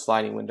 like going through a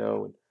sliding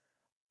window. And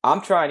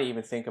I'm trying to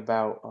even think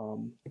about.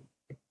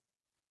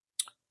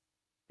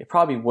 It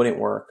probably wouldn't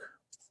work.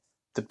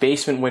 The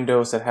basement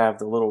windows that have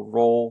the little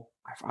roll.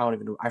 I don't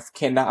even know. I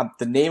cannot.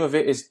 The name of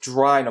it is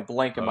drawing a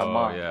blank in my Oh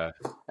mind, yeah.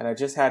 and I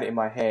just had it in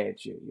my head.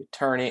 You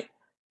turn it,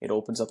 it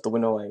opens up the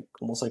window like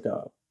almost like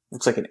a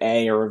looks like an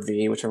A or a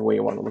V, whichever way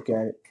you want to look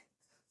at it.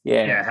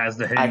 Yeah, Yeah, it has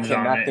the I hinge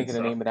on cannot it and think of the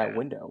stuff. name of that Yeah.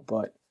 window,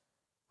 but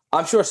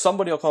I'm sure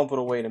somebody will come up with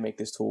a way to make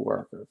this tool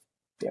work, or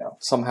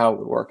somehow it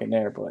would work in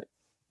there. But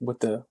with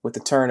the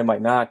turn, it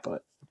might not.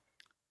 But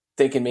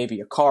thinking maybe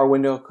a car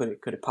window, could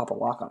it pop a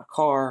lock on a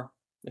car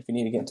if you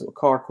need to get into a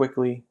car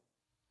quickly,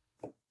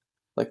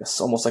 like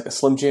almost like a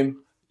Slim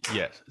Jim.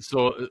 Yes.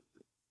 So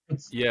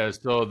It's, yeah,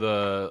 so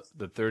the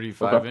Okay.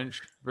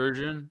 35-inch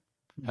version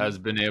mhm. has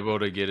been able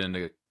to get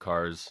into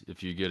cars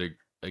if you get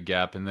a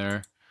gap in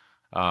there.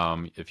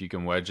 If you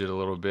can wedge it a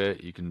little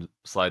bit, you can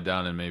slide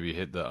down and maybe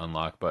hit the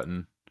unlock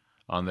button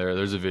on there.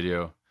 There's a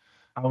video.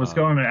 I was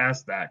going Um, to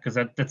ask that because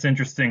that's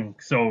interesting.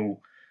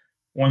 So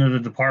one of the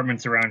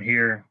departments around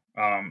here,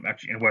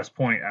 actually in West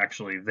Point,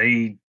 actually,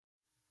 they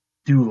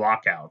do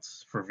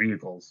lockouts for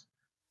vehicles.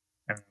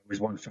 And I always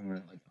wondered something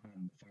like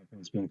the fact that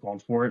it's being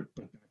called for it,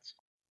 but that's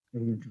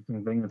an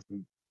interesting thing. It's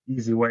an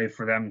easy way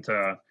for them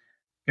to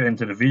get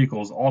into the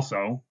vehicles.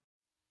 Also,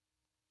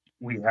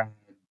 we had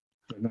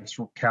the next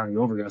county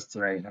over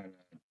yesterday had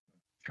a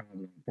child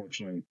that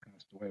unfortunately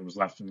passed away, was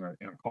left in a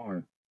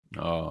car.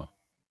 Oh,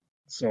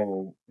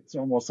 So it's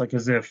almost like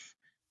as if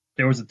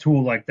there was a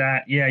tool like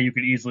that. Yeah, you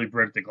could easily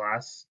break the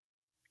glass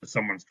if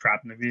someone's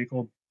trapped in the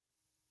vehicle.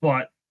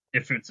 But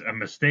if it's a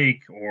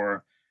mistake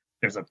or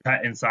there's a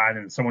pet inside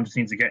and someone just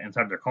needs to get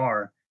inside their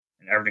car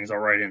and everything's all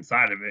right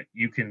inside of it,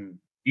 you can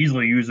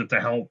easily use it to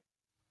help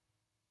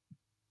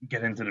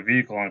get into the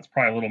vehicle. And it's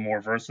probably a little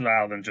more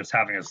versatile than just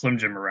having a Slim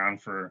Jim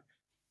around for.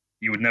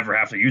 You would never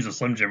have to use a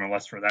Slim Jim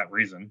unless for that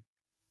reason.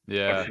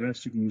 But yeah. for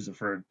this, you can use it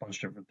for a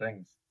bunch of different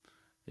things.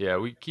 Yeah,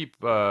 we keep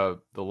the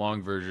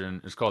long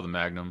version. It's called the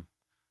Magnum.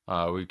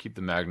 We keep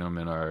the Magnum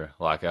in our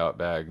lockout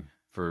bag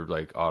for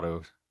like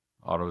auto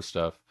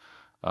stuff.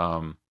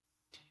 Um,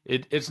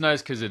 it's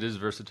nice because it is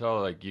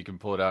versatile. Like you can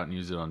pull it out and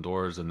use it on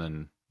doors, and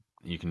then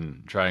you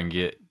can try and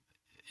get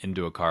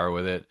into a car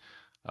with it.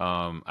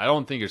 I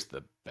don't think it's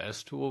the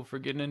best tool for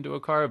getting into a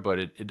car, but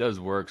it does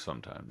work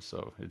sometimes.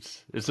 So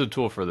it's a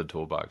tool for the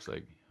toolbox,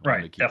 like one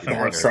Right, to keep definitely To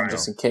people have worth some trying.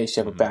 just careful. in case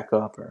you have a Hmm.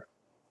 backup or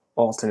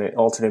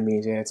alternate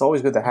means. Yeah, it's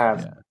always good to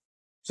have. Yeah.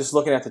 Just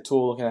looking at the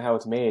tool, looking at how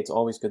it's made, it's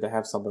always good to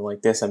have something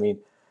like this. I mean,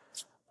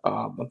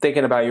 I'm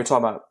thinking about you're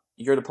talking about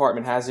your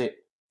department has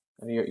it,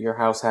 your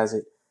house has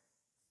it.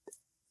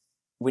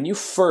 When you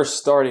first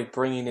started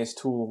bringing this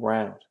tool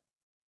around,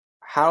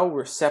 how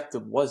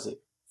receptive was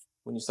it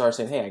when you started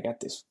saying, "Hey, I got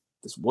this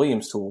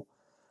Williams tool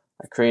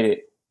I created"?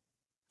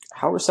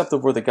 How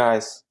receptive were the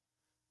guys?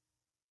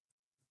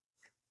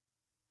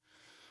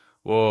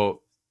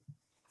 Well,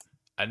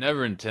 I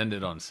never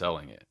intended on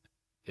selling it.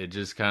 It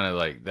just kind of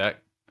like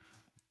that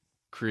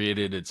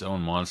created its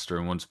own monster.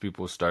 And once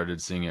people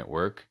started seeing it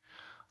work,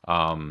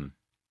 um,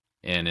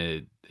 and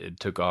it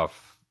took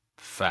off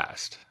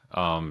fast,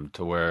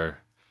 to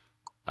where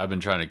I've been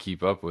trying to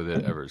keep up with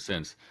it ever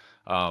since.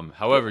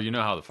 However, you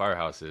know how the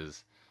firehouse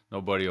is.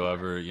 Nobody will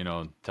ever,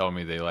 tell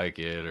me they like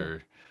it,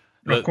 or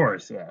Of the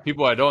course, yeah.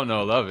 people I don't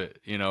know love it,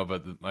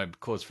 but my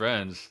close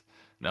friends,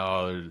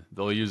 no,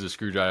 they'll use a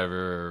screwdriver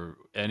or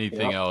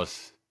anything Yep.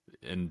 else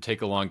and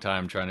take a long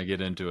time trying to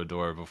get into a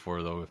door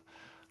before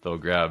they'll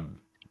grab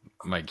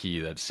my key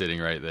that's sitting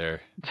right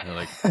there. They're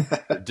like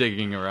they're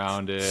digging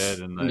around it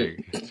and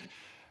like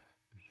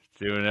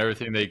doing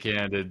everything they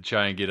can to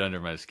try and get under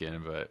my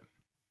skin, but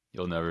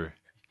you'll never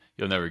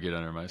you'll never get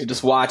under my You're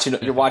just skin. watching.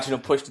 You're watching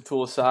them push the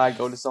tool aside,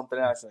 go to something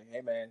else. Like,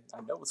 hey man,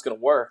 I know it's gonna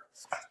work.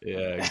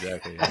 Yeah,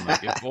 exactly. I'm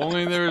like, if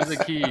only there was a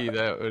key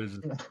that was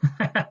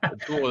a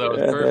tool that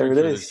was Yeah, there perfect it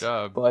for this is.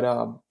 job. But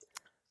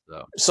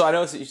So so I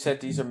noticed that you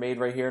said these are made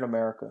right here in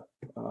America.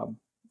 Um,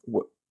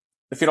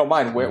 if you don't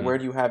mind, mhm. where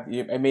do you have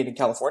you made in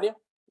California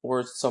or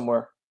is it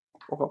somewhere?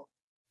 Okay.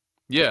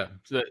 Yeah,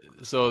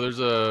 so there's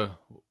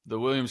the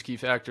Williams Key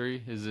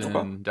Factory is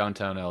Okay. in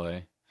downtown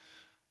LA,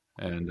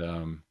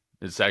 and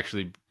it's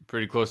actually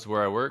pretty close to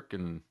where I work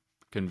and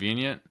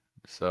convenient.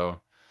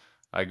 So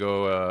I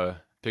go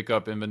pick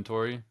up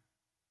inventory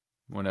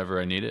whenever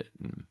I need it,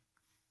 and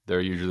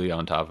they're usually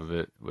on top of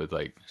it with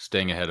like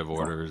staying ahead of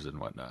Okay. orders and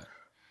whatnot.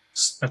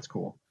 That's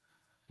cool.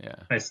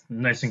 Yeah,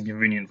 Nice and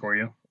convenient for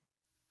you.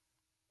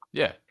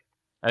 yeah,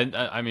 and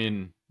I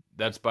mean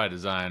that's by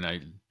design.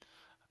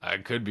 I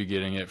could be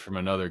getting it from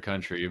another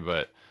country,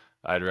 but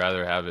I'd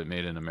rather have it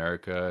made in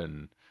America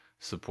and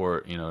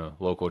support,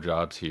 local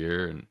jobs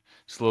here. And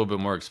it's a little bit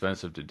more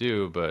expensive to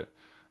do, but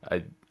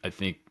I I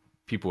think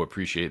people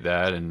appreciate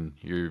that, and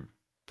you're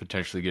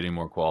potentially getting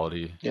more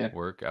quality Yeah.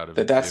 work out of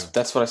That it too.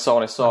 that's what I saw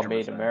when I saw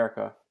Made in 100%.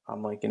 America.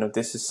 I'm like,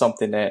 this is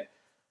something that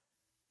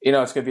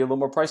it's gonna be a little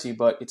more pricey,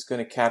 but it's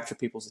gonna capture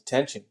people's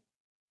attention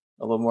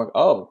a little more.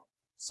 Oh,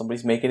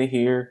 somebody's making it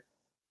here.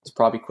 It's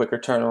probably quicker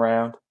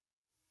turnaround.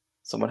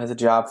 Someone has a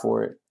job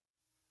for it,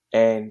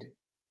 and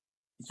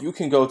you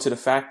can go to the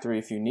factory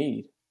if you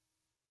need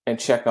and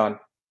check on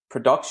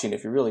production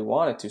if you really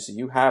wanted to. So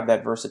you have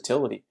that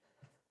versatility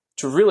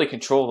to really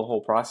control the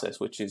whole process,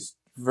 which is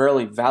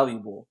really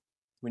valuable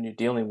when you're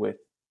dealing with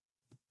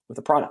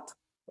a product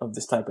of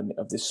this type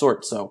of this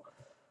sort. So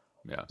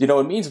Yeah.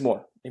 it means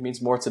more. It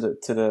means more to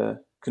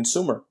the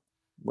consumer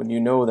when you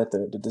know that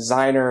the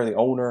designer, the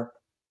owner,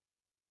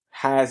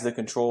 has the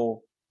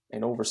control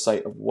and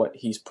oversight of what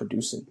he's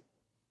producing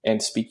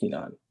and speaking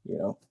on.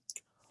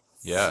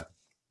 Yeah.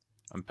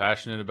 I'm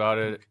passionate about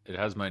it. It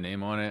has my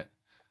name on it.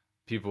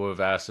 People have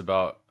asked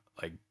about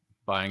like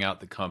buying out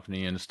the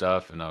company and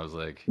stuff, and I was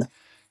like,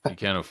 you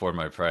can't afford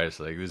my price.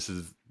 Like this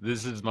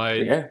is my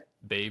Yeah.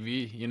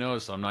 baby,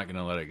 so I'm not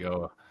gonna let it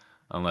go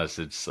unless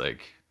it's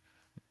like,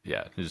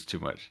 yeah, it's too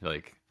much.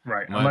 Like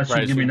Right. my Unless you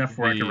price give me would enough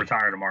where I can be,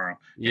 retire tomorrow.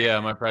 yeah,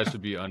 my price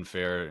would be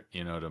unfair,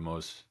 to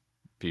most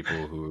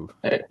people who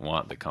Hey,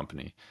 want the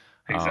company.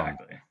 Um,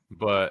 Exactly.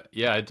 but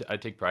yeah, I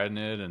take pride in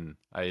it, and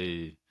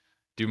I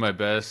do my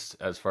best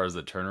as far as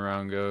the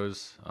turnaround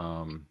goes,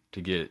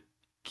 to get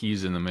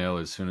keys in the mail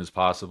as soon as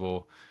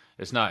possible.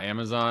 It's not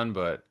Amazon,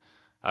 but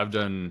I've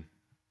done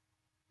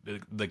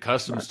the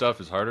custom Right.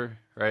 stuff is harder,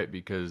 right?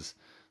 Because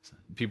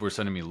people are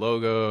sending me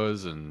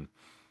logos, and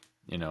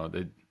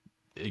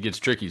it gets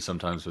tricky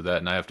sometimes with that,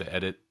 and I have to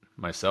edit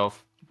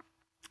myself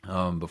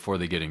before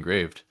they get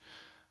engraved.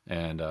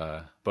 And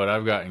but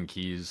I've gotten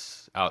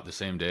keys out the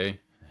same day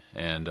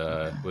and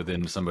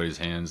within somebody's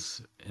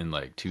hands in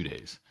like 2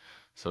 days.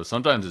 So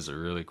sometimes it's a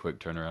really quick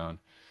turnaround.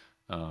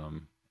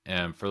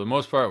 And for the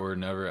most part, we're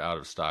never out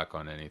of stock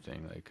on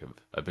anything. Like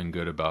I've been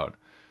good about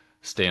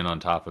staying on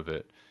top of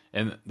it.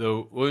 And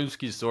the Williams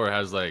Key store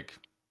has like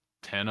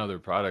 10 other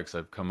products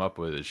I've come up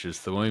with. It's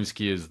just the Williams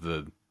Key is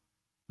the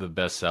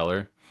best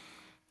seller,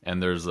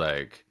 and there's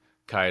like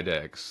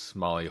Kydex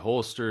Molly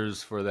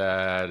holsters for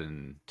that,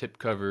 and tip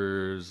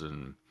covers,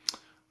 and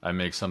I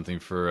make something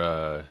for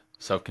a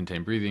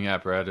self-contained breathing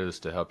apparatus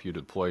to help you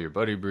deploy your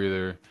buddy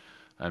breather.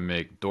 I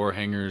make door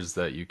hangers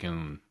that you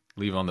can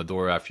leave on the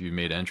door after you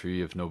made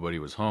entry if nobody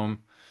was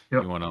home. You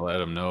Yep. want to let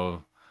them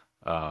know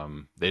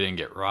they didn't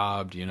get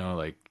robbed,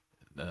 like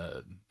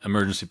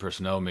emergency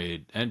personnel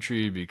made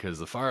entry because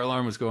the fire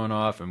alarm was going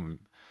off and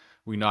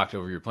we knocked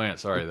over your plant.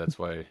 Sorry, that's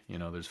why, there's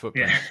Yeah.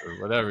 footprints or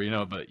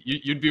whatever, but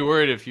you'd be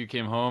worried if you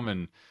came home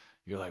and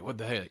you're like, what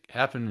the heck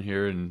happened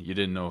here? And you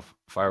didn't know if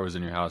fire was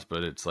in your house,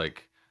 but it's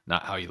like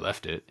not how you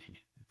left it. You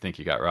think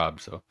you got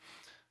robbed. So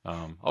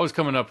always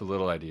coming up with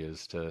little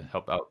ideas to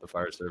help out the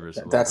fire service a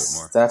little bit That's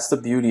more. that's the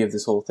beauty of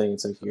this whole thing.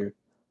 It's like So,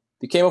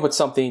 you came up with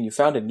something, you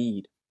found a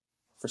need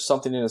for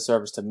something in the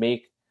service to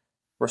make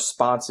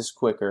responses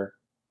quicker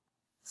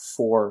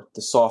for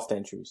the soft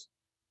entries.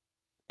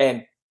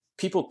 And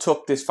people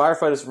took this,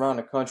 firefighters around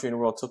the country and the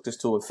world took this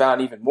tool and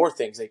found even more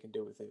things they can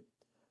do with it.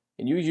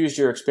 And you used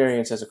your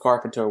experience as a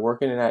carpenter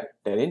working in that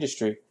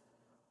industry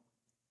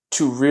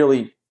to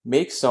really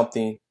make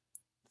something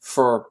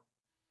for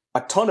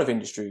a ton of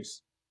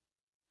industries.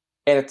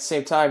 And at the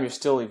same time, you're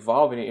still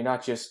evolving it. You're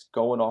not just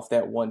going off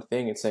that one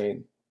thing and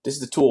saying, this is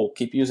the tool,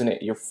 keep using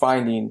it. You're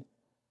finding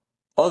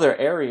other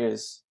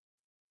areas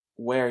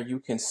where you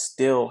can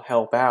still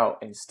help out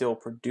and still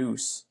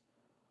produce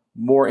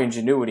more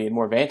ingenuity and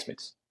more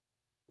advancements.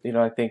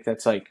 I think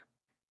that's like,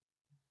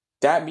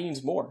 that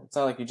means more. It's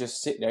not like you're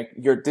just sitting there,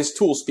 you're this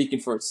tool speaking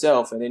for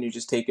itself, and then you're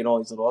just taking all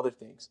these little other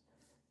things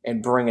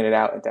and bringing it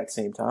out at that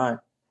same time.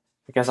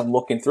 Because I'm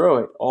looking through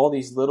it, all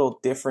these little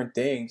different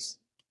things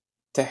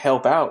to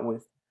help out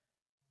with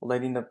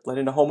letting the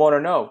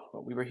homeowner know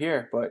we were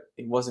here, but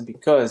it wasn't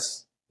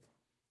because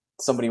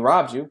somebody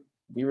robbed you.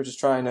 We were just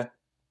trying to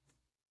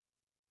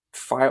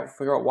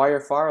figure out why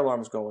your fire alarm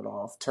was going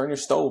off, turn your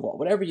stove off,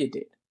 whatever you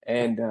did,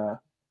 and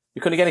we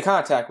couldn't get in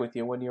contact with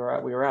you when we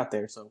were out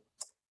there. So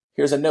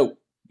here's a note,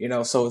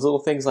 So it's little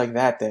things like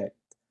that that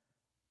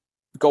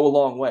go a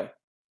long way.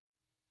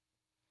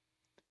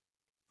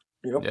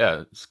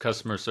 yeah, it's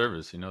customer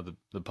service.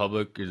 The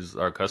public is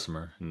our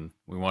customer, and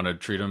we want to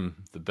treat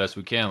them the best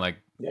we can, like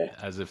Yeah.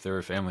 as if they're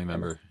a family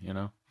member.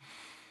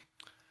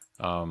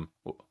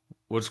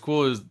 What's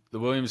cool is the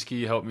Williams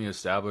Key helped me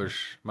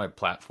establish my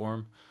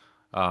platform.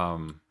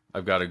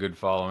 I've got a good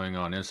following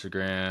on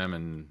Instagram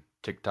and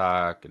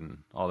TikTok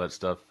and all that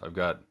stuff. I've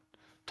got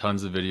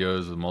tons of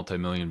videos with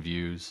multi-million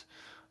views.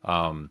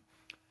 Um,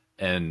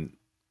 and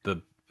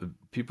the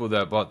people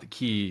that bought the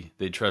key,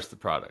 they trust the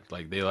product.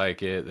 Like they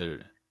like it.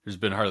 There's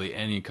been hardly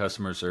any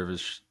customer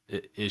service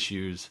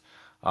issues.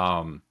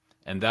 And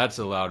that's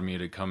allowed me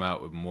to come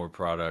out with more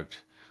product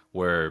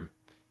where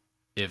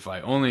if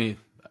I only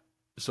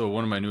so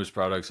one of my newest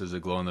products is a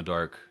glow in the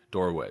dark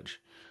door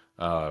wedge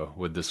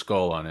with the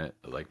skull on it,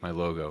 like my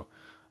logo.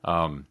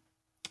 Um,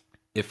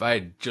 if I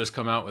had just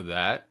come out with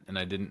that and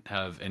I didn't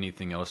have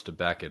anything else to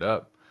back it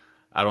up,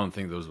 I don't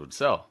think those would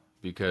sell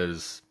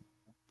because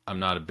I'm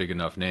not a big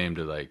enough name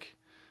to like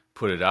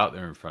put it out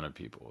there in front of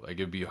people. Like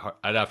it'd be hard,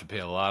 I'd have to pay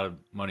a lot of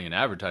money in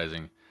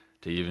advertising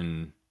to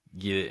even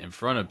get it in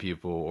front of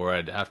people, or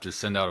I'd have to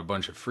send out a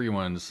bunch of free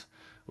ones,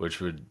 which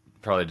would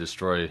probably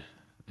destroy,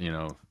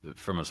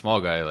 from a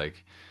small guy,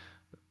 like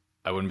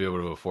I wouldn't be able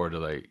to afford to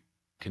like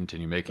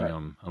continue making Right.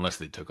 them unless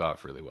they took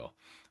off really well.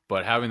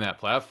 But having that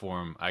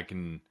platform, I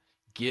can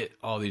get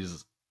all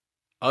these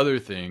other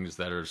things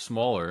that are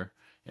smaller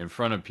in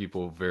front of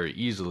people very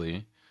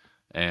easily,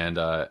 and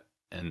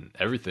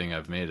everything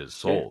I've made is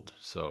Yeah. sold.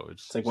 So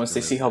It's like it's once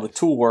been they see really how the nice.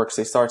 tool works,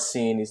 they start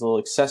seeing these little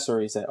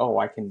accessories that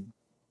I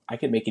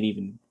can make it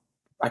even.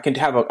 I can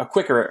have a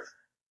quicker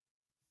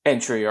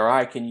entry, or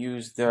I can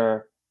use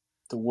the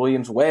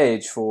Williams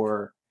wedge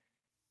for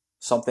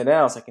something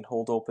else. I can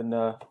hold open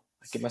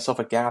get myself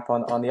a gap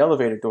on the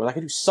elevator door. I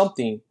can do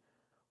something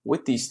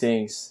with these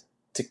things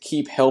to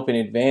keep helping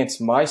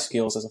advance my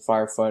skills as a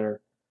firefighter,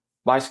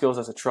 my skills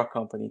as a truck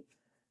company,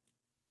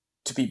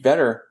 to be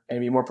better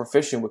and be more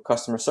proficient with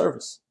customer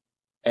service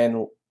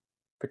and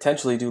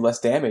potentially do less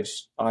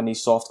damage on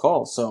these soft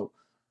calls. So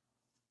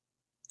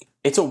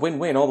it's a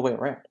win-win all the way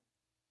around,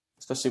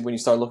 especially when you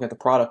start looking at the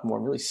product more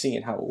and really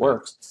seeing how it Yeah.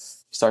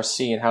 works. You start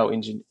seeing how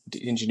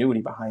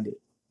ingenuity behind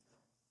it.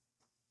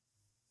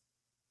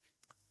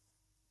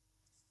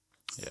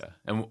 Yeah.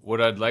 And what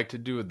I'd like to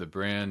do with the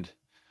brand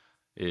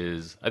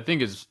is I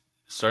think it's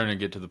starting to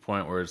get to the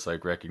point where it's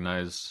like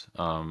recognized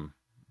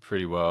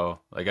pretty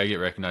well. Like I get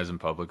recognized in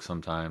public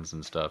sometimes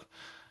and stuff.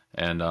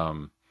 And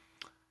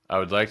I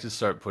would like to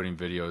start putting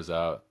videos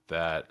out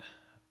that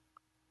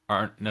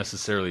aren't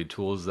necessarily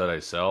tools that I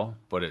sell,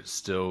 but it's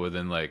still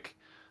within like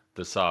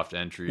the soft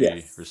entry,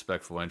 Yes.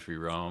 respectful entry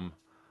realm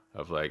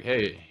of like,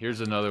 hey,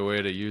 here's another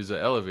way to use an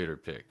elevator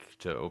pick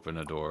to open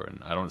a door.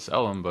 And I don't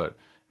sell them, but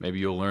maybe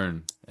you'll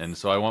learn. And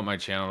so I want my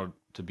channel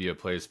to be a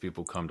place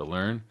people come to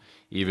learn,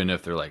 even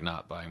if they're like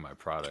not buying my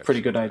products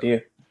Pretty or good whatever.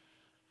 idea.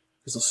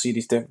 Because they'll see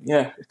these different.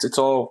 Yeah, it's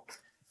all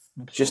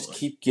just Absolutely.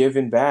 keep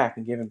giving back,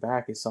 and giving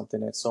back is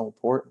something that's so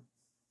important.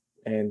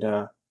 And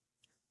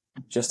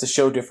just to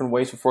show different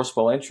ways for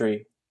forcible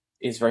entry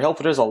is very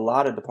helpful. There's a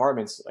lot of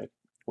departments, like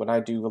when I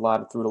do a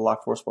lot of through the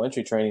lock forcible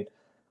entry training.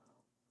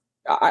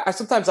 I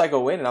sometimes I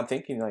go in and I'm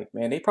thinking like,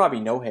 man, they probably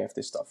know half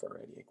this stuff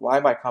already. Like, why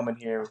am I coming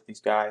here with these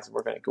guys and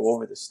we're going to go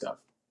over this stuff?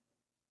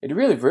 And you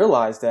really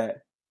realize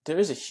that there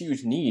is a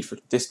huge need for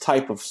this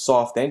type of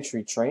soft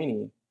entry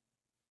training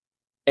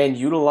and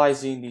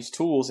utilizing these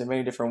tools in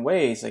many different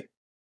ways. Like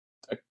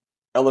a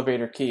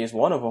elevator key is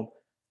one of them.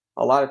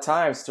 A lot of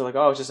times they're like,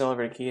 oh, it's just an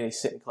elevator key. And they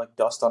sit and collect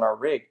dust on our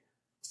rig.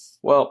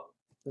 Well,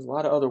 there's a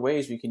lot of other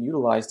ways we can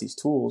utilize these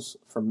tools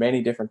for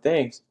many different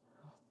things.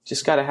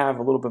 Just got to have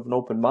a little bit of an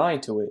open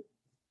mind to it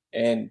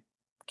and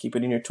keep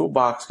it in your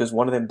toolbox because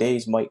one of them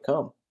days might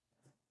come.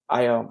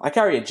 I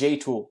carry a J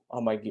tool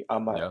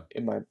Yeah.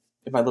 in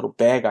my little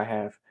bag I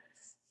have,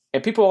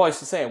 and people always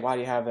say, "Why do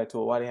you have that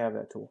tool? Why do you have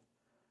that tool?"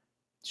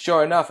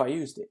 Sure enough, I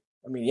used it.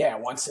 I mean, yeah,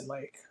 once in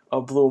like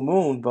a blue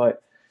moon,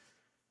 but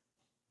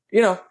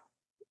you know,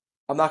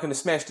 I'm not going to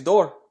smash the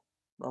door.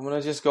 I'm going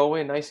to just go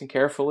in nice and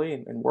carefully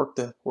and work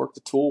the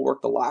tool,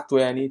 work the lock the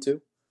way I need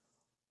to,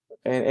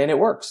 and it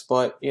works.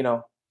 But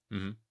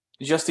Hmm.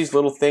 just these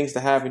little things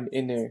to have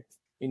in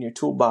your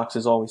toolbox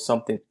is always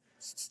something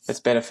that's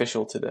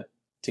beneficial to the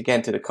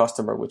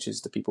customer, which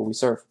is the people we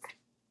serve.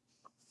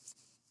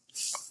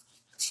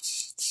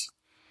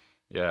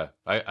 Yeah.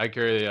 I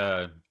carry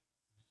a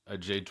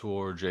J tool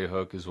or J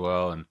hook as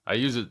well, and I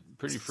use it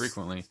pretty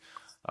frequently.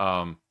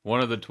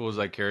 One of the tools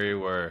I carry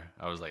where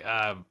I was like,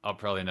 I'll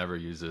probably never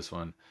use this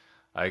one.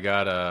 I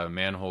got a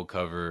manhole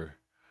cover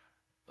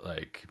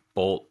like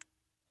bolt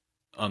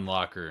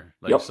unlocker.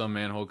 Like Yep. some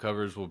manhole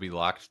covers will be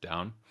locked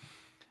down,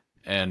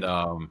 and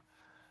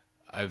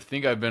I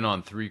think I've been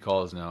on 3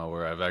 calls now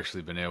where I've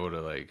actually been able to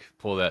like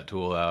pull that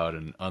tool out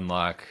and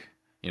unlock,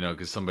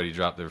 because somebody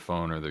dropped their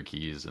phone or their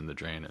keys in the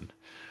drain and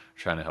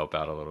trying to help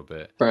out a little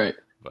bit. Right.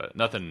 But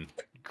nothing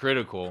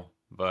critical.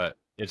 But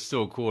it's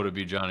still cool to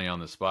be Johnny on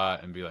the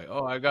spot and be like,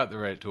 oh, I got the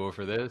right tool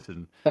for this,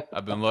 and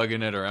I've been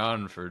lugging it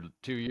around for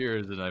 2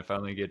 years, and I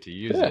finally get to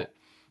use Yeah. it.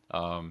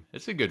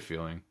 It's a good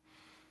feeling.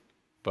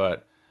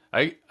 But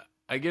I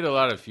I get a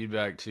lot of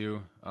feedback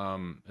too,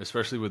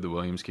 especially with the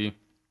Williams key.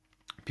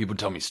 People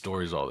tell me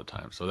stories all the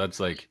time, so that's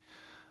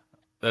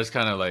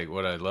kind of like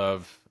what I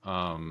love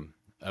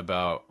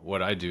about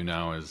what I do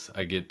now is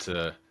I get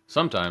to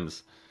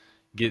sometimes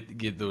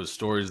get those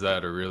stories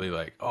that are really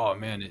like, oh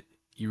man,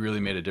 you really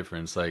made a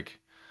difference. Like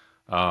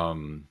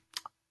um,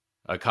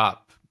 a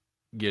cop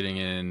getting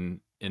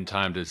in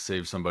time to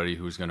save somebody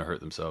who's going to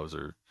hurt themselves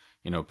or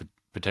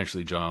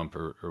potentially jump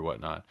or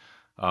whatnot.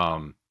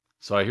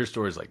 So I hear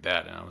stories like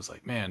that, and I was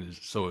like, man,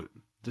 so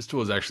this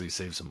tool has actually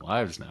saved some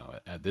lives now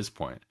at this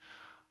point.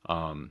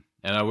 And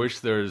I wish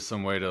there was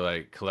some way to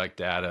like collect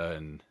data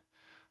and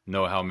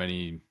know how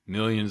many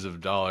millions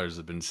of dollars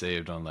have been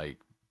saved on like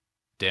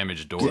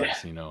damaged Yeah.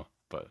 doors.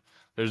 But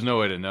there's no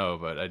way to know.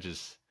 But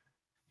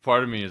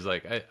part of me is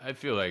like, I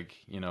feel like,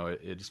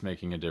 it's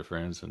making a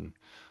difference. And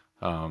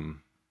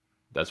um,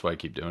 that's why I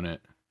keep doing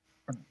it.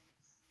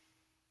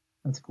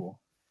 That's cool.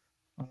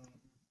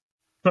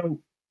 So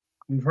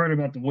we've heard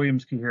about the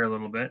Williams key here a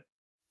little bit.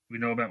 We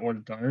know about what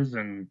it does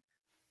and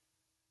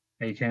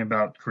how you came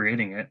about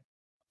creating it.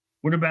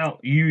 What about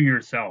you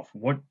yourself?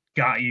 What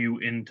got you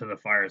into the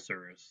fire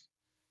service?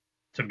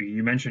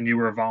 You mentioned you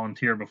were a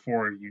volunteer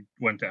before you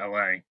went to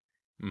LA.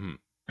 Hmm.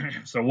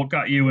 So what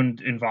got you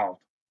involved?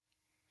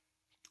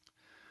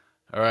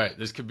 All right,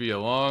 this could be a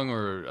long,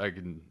 or I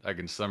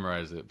can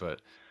summarize it,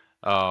 but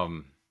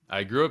um,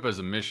 I grew up as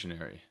a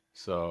missionary.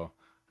 So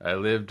I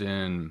lived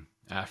in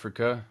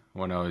Africa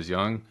when I was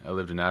young. I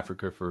lived in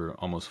Africa for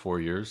almost 4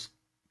 years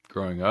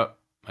growing up.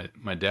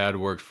 My dad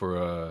worked for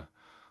a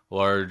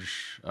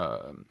large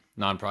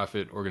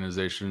nonprofit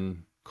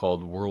organization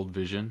called World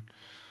Vision.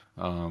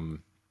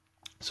 Um,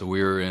 so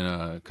we were in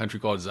a country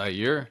called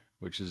Zaire,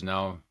 which is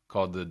now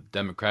called the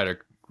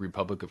Democratic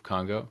Republic of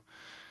Congo.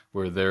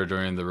 We're there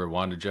during the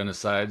Rwanda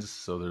genocides,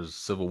 so there's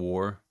civil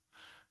war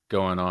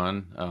going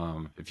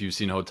on. If you've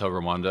seen Hotel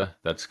Rwanda,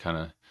 that's kind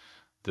of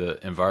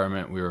the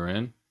environment we were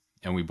in,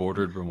 and we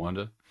bordered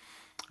Rwanda.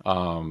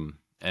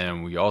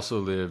 And we also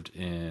lived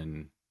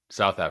in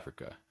South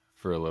Africa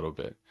for a little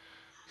bit.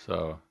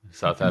 So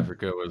South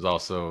Africa was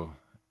also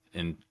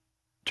in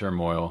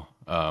turmoil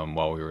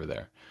while we were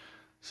there.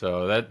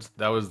 So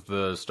that was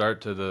the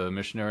start to the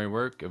missionary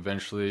work.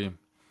 Eventually,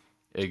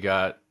 it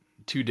got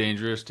too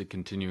dangerous to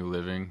continue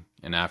living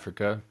in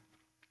Africa.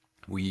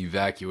 We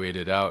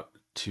evacuated out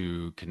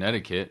to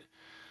Connecticut,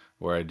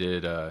 where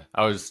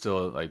I was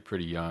still like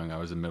pretty young. I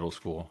was in middle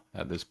school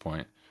at this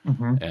point,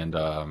 Mm-hmm.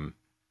 and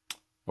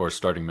or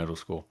starting middle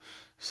school.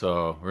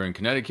 So we're in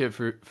Connecticut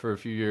for a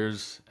few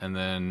years, and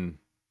then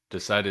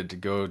decided to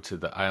go to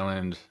the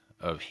island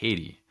of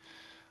Haiti.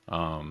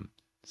 Um,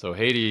 so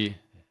Haiti,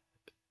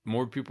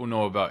 more people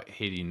know about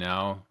Haiti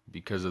now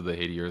because of the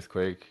Haiti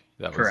earthquake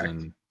that was Correct.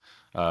 in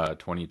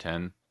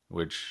 2010,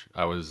 which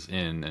I was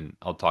in, and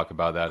I'll talk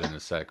about that in a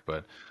sec.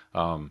 But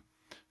um,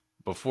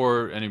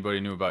 before anybody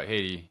knew about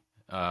Haiti,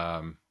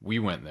 we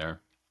went there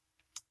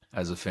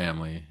as a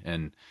family,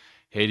 and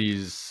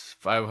Haiti's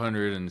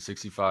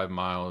 565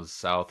 miles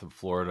south of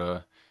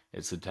Florida.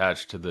 It's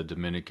attached to the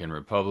Dominican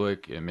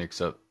Republic. It makes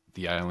up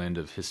the island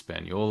of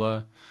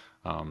Hispaniola.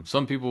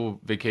 Some people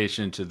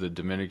vacation to the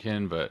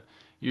Dominican, but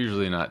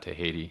usually not to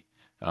Haiti.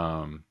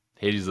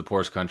 Haiti's the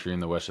poorest country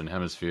in the Western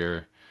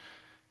Hemisphere.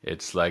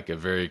 It's like a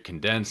very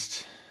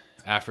condensed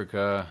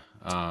Africa.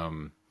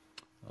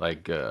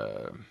 Like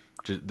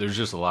there's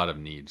just a lot of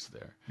needs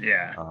there.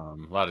 Yeah. A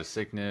lot of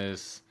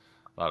sickness,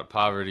 a lot of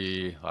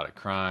poverty, a lot of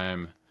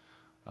crime.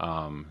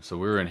 So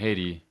we were in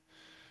Haiti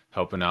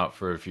helping out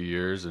for a few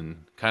years,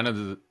 and kind of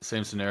the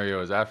same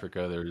scenario as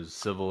Africa. There's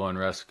civil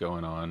unrest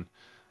going on.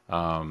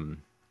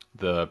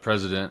 The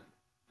president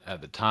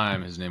at the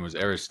time, his name was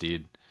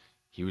Aristide.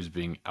 He was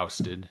being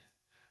ousted,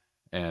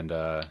 and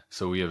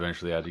so we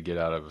eventually had to get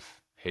out of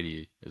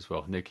Haiti as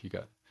well. Nick, you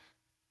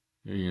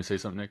gonna say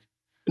something, Nick?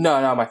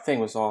 No, my thing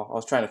was all. I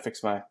was trying to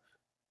fix my.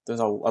 There's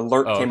a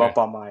alert Oh, came okay. up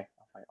on my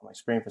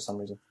screen for some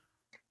reason.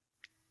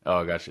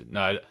 Oh, gotcha.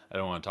 No, I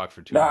don't want to talk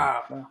for too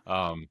long. Nah,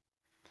 no.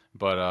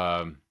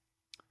 But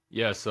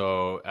yeah,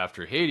 so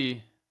after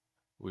Haiti,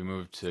 we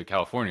moved to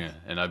California,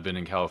 and I've been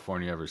in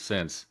California ever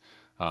since.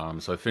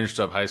 So I finished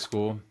up high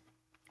school,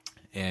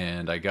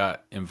 and I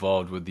got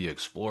involved with the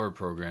Explorer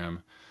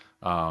program,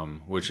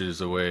 which is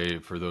a way,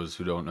 for those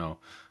who don't know,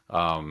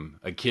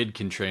 a kid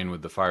can train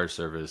with the fire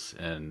service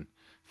and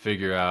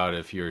figure out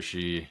if he or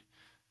she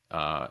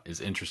is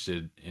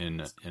interested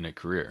in a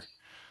career.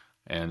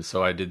 And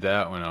so I did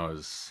that when I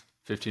was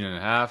 15 and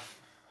a half.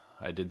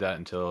 I did that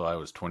until I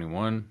was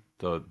 21,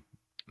 the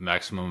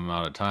maximum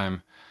amount of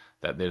time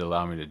that they'd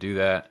allow me to do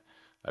that.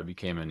 I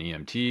became an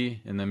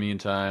EMT in the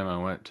meantime. I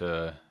went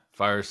to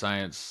fire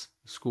science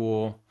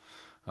school.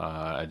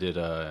 I did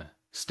a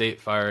state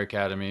fire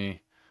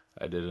academy.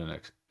 I did an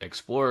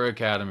Explorer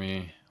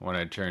academy. When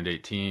I turned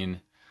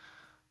 18,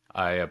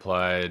 I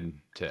applied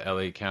to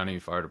LA County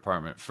Fire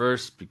Department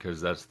first because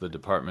that's the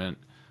department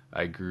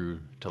I grew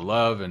to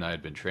love and I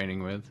had been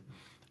training with.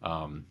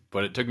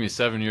 But it took me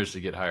 7 years to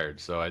get hired,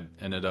 so I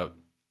ended up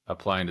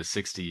applying to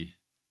 60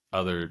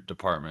 other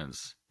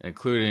departments,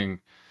 including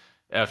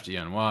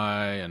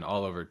FDNY and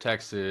all over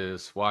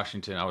Texas,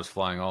 Washington. I was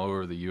flying all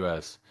over the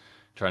U.S.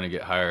 trying to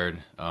get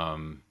hired,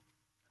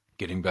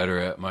 getting better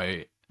at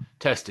my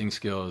testing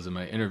skills and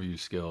my interview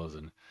skills.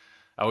 And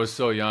I was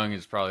so young,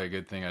 it's probably a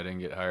good thing I didn't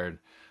get hired.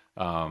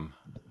 I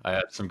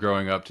had some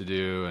growing up to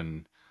do,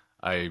 and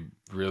I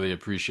really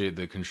appreciate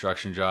the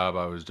construction job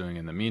I was doing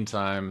in the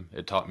meantime.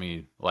 It taught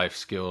me life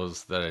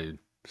skills that I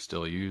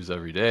still use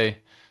every day,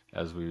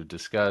 as we've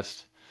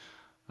discussed.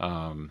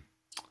 Um,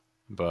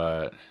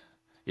 but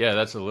yeah,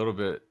 that's a little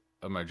bit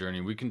of my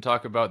journey. We can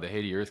talk about the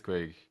Haiti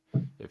earthquake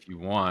if you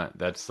want.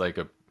 That's like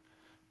a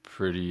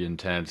pretty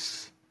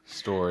intense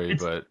story,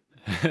 It's but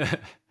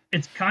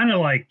it's kind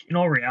of like, in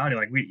all reality,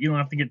 like, you don't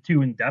have to get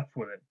too in depth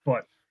with it,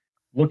 but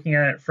looking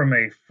at it from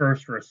a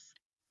first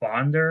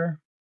responder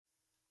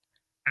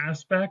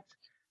aspect,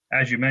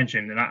 as you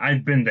mentioned, and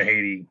I've been to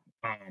Haiti.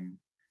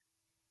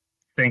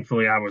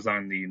 Thankfully, I was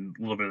on the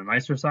little bit of the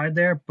nicer side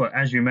there, but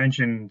as you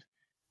mentioned,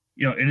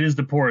 it is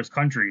the poorest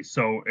country,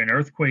 so an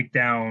earthquake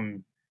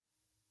down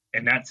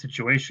in that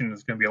situation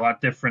is going to be a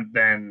lot different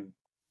than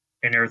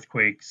an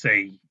earthquake,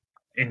 say,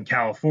 in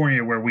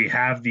California, where we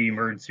have the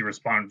emergency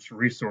response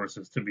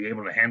resources to be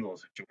able to handle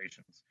those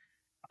situations.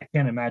 I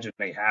can't imagine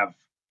they have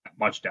that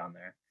much down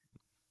there.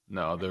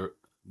 no,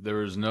 there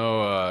was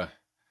no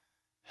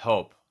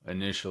help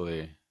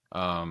initially.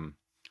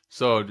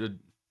 So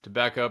to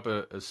back up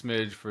a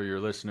smidge for your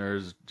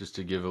listeners, just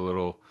to give a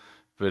little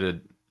bit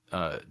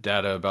of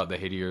data about the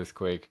Haiti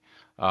earthquake.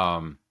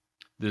 Um,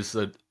 this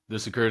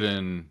occurred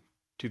in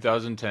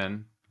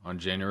 2010 on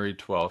January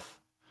 12th.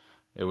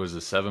 It was a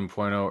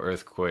 7.0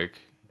 earthquake.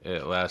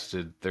 It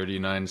lasted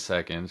 39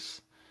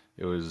 seconds.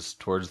 It was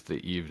towards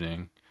the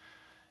evening.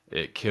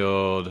 It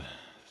killed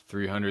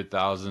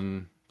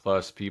 300,000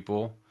 plus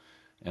people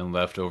and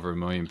left over 1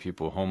 million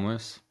people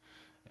homeless.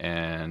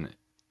 And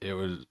it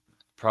was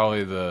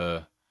probably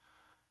the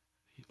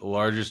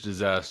largest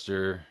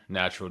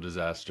natural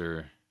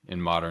disaster in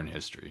modern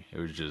history. It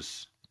was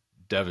just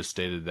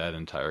devastated that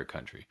entire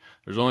country.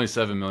 There's only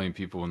 7 million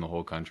people in the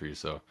whole country,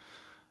 so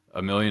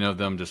 1 million of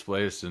them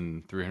displaced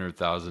and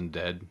 300,000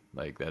 dead.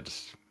 Like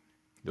those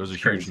are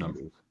huge Crazy.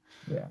 numbers.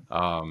 Yeah.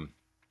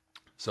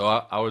 So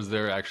I was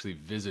there actually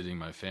visiting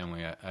my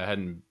family. I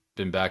hadn't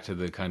been back to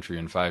the country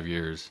in 5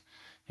 years,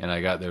 and I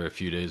got there a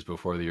few days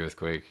before the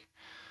earthquake.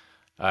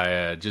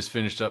 I just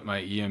finished up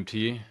my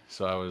EMT,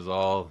 so I was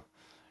all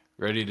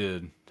ready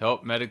to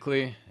help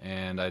medically,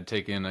 and I'd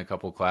taken a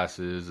couple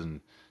classes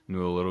and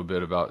knew a little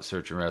bit about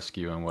search and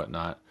rescue and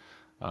whatnot.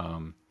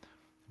 Um,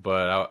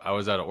 but I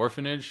was at an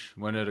orphanage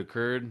when it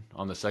occurred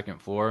on the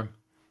second floor.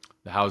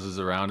 The houses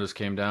around us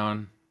came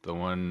down. The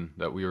one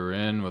that we were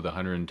in with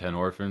 110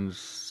 orphans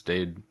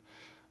stayed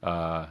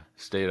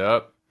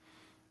up,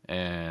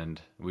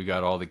 and we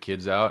got all the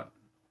kids out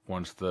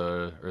once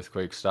the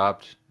earthquake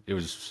stopped. It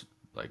was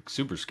like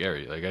super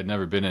scary. Like I'd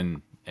never been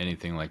in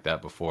anything like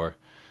that before.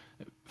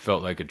 It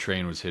felt like a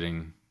train was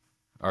hitting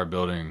our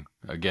building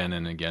again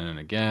and again and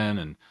again,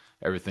 and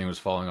everything was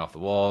falling off the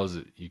walls.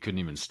 You couldn't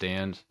even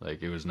stand.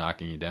 Like it was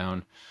knocking you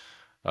down.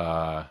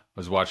 I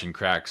was watching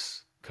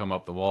cracks come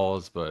up the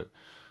walls, but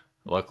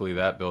luckily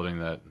that building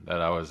that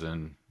I was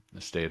in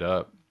stayed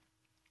up.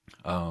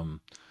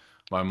 Um,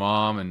 my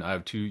mom and I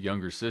have two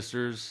younger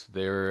sisters.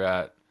 They were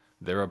at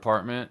their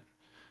apartment,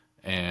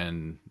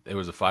 and it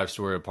was a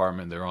 5-story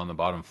apartment. They were on the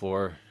bottom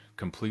floor,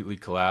 completely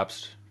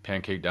collapsed,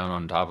 pancaked down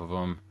on top of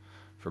them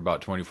for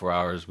about 24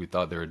 hours. We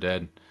thought they were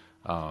dead.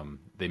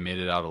 They made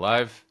it out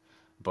alive,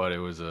 but it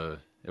was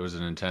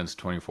an intense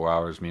 24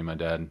 hours. Me and my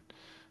dad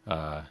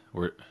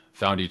were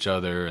found each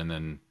other, and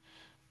then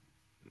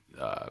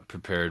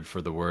prepared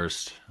for the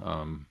worst,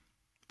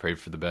 prayed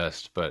for the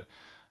best. But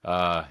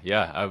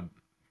yeah,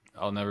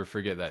 I'll never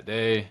forget that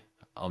day.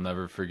 I'll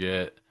never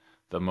forget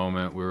the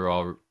moment we were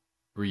all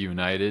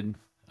reunited.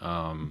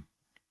 My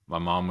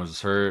mom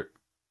was hurt.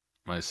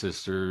 My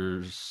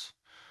sisters,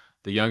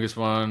 the youngest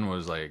one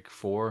was like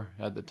 4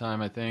 at the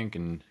time, I think,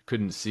 and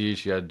couldn't see.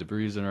 She had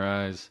debris in her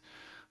eyes.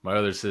 My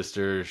other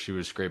sister, she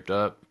was scraped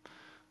up,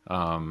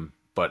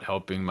 but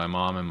helping my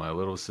mom and my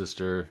little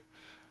sister.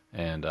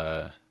 And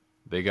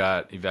they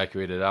got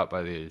evacuated out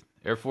by the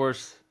Air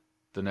Force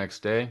the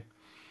next day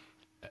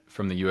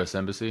from the U.S.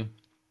 Embassy.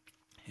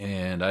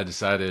 And I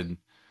decided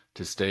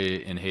to stay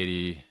in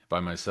Haiti by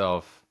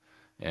myself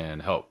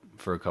and help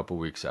for a couple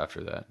weeks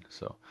after that.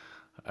 So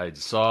I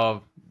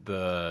saw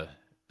the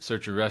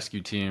search and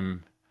rescue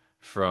team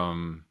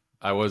from,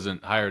 I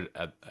wasn't hired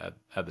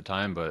at the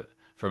time, but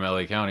from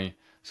LA County.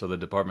 So the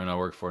department I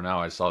work for now,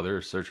 I saw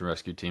their search and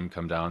rescue team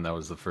come down. That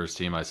was the first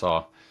team I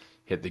saw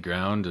hit the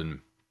ground. And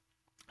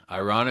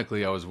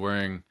ironically, I was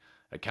wearing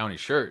a county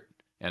shirt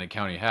and a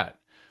county hat.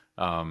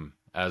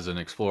 As an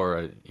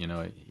explorer,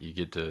 you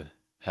get to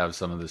have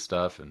some of this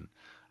stuff, and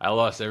I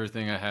lost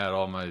everything I had,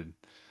 all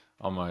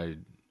my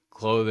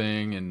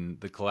clothing and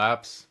the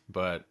collapse,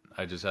 but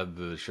I just had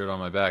the shirt on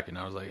my back, and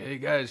I was like, "Hey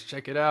guys,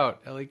 check it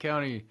out, LA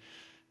County,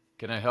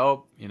 can I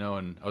help?"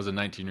 And I was a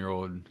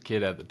 19-year-old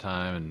kid at the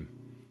time, and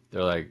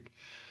they're like,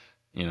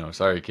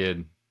 "Sorry,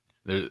 kid."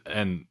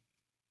 And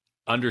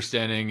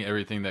understanding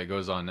everything that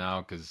goes on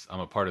now, because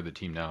I'm a part of the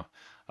team now.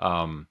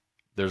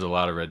 There's a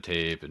lot of red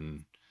tape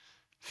and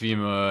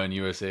FEMA and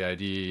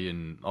USAID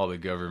and all the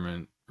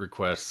government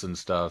requests and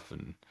stuff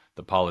and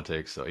the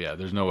politics. So yeah,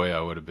 there's no way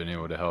I would have been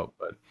able to help.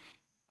 But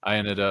I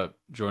ended up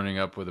joining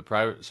up with a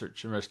private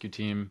search and rescue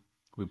team.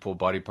 We pulled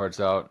body parts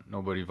out,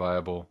 nobody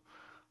viable.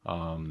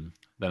 Then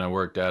I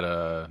worked at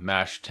a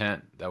MASH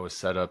tent that was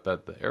set up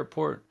at the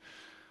airport.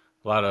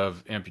 A lot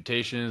of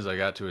amputations. I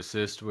got to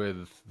assist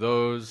with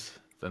those.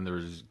 Then there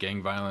was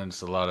gang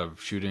violence, a lot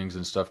of shootings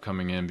and stuff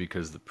coming in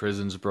because the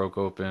prisons broke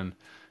open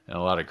and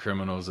a lot of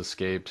criminals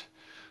escaped.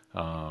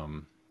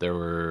 There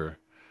were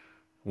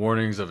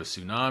warnings of a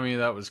tsunami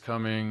that was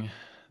coming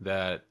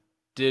that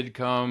did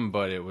come,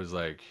 but it was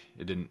like,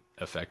 it didn't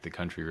affect the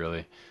country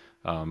really.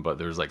 But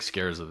there was like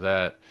scares of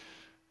that.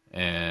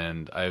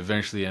 And I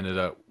eventually ended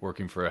up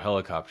working for a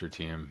helicopter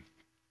team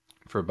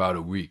for about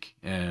a week,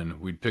 and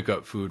we'd pick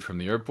up food from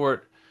the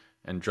airport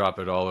and drop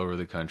it all over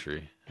the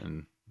country.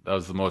 And that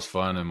was the most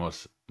fun and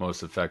most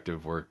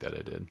effective work that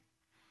I did.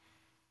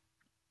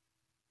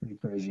 Pretty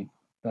crazy.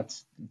 I've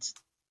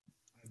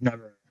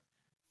never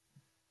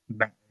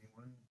met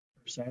anyone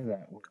per se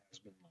that has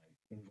been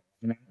like involved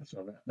in that.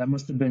 So that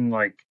must have been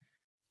like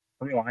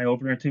a real eye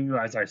opener to you.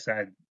 As I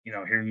said,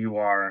 here you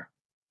are,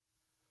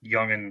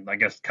 young, and I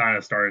guess kind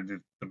of started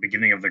the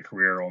beginning of the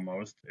career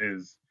almost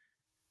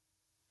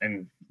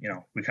and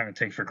we kind of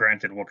take for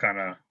granted what kind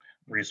of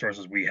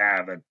resources we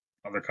have that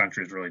other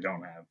countries really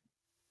don't have.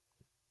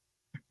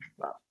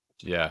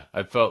 Yeah,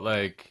 I felt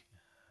like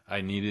I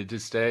needed to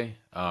stay,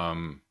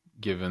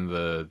 given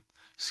the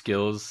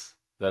skills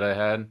that I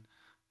had,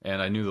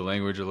 and I knew the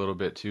language a little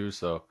bit too,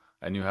 so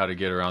I knew how to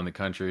get around the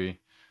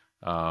country.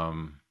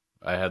 I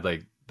had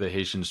like the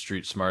Haitian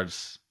street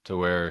smarts to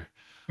where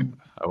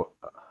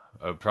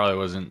I probably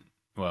wasn't,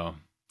 well,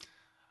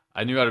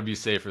 I knew how to be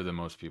safer than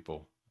most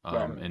people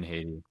in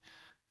Haiti.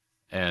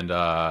 And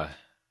I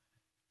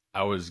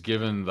was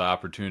given the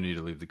opportunity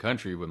to leave the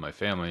country with my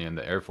family and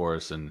the Air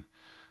Force, and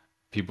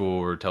people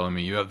were telling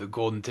me, "You have the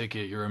golden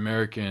ticket, you're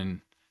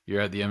American, you're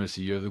at the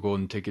embassy, you have the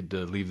golden ticket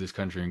to leave this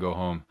country and go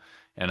home."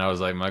 And I was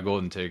like, my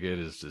golden ticket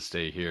is to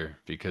stay here,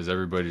 because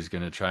everybody's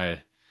going to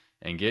try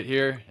and get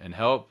here and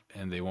help,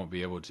 and they won't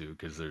be able to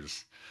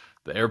because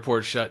the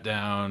airport shut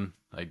down.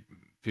 Like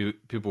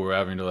people were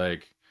having to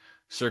like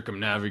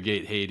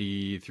circumnavigate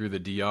Haiti through the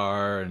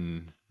DR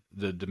and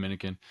the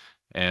Dominican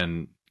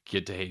and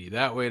get to Haiti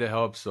that way to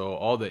help. So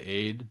all the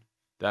aid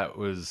that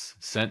was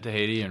sent to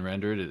Haiti and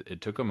rendered,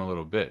 it took them a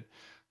little bit.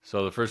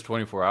 So the first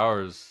 24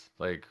 hours,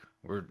 like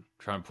we're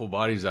trying to pull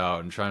bodies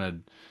out and trying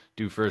to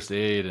do first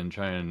aid and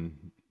try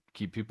and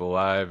keep people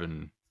alive,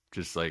 and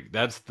just like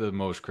that's the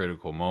most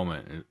critical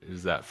moment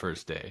is that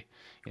first day,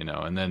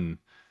 and then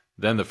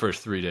the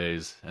first 3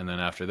 days, and then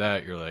after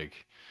that you're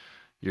like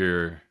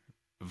your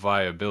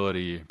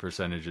viability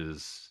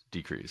percentages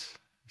decrease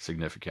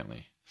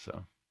significantly.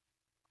 So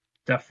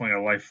Definitely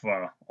a life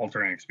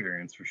altering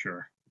experience for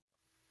sure.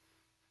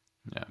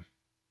 yeah,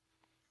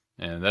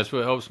 and that's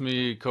what helps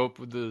me cope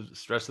with the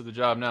stress of the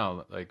job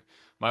now. Like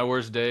my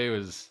worst day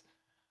was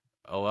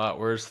a lot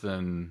worse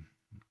than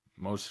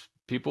most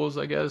people's,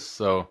 I guess.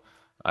 So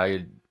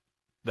I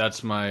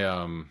that's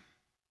my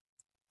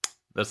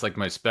that's like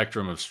my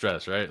spectrum of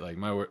stress, right? Like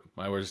my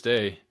worst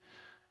day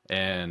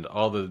and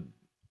all the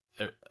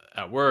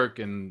at work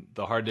and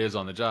the hard days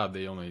on the job,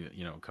 they only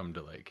come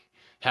to like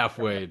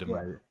halfway to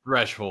my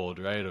threshold,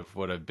 right, of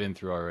what I've been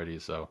through already.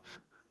 So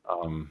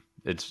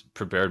it's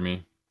prepared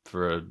me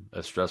for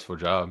a stressful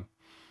job.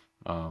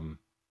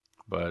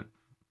 But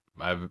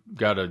I've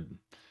got a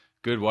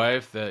good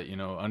wife that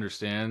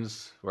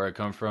understands where I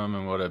come from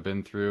and what I've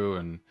been through,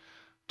 and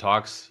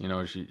talks.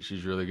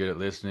 She's really good at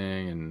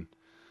listening and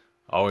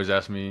always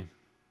asks me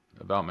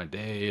about my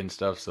day and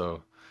stuff.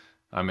 So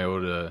I'm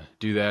able to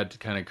do that to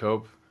kind of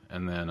cope.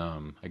 And then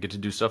I get to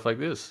do stuff like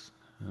this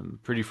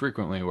pretty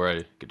frequently, where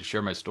I get to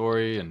share my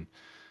story. And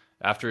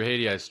after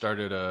Haiti, I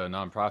started a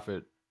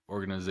nonprofit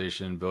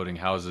organization building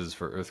houses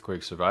for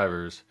earthquake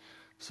survivors.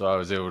 So I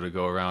was able to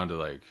go around to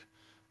like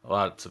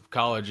lots of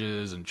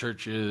colleges and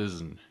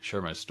churches and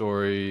share my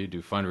story,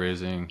 do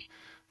fundraising.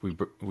 We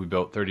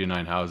built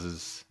 39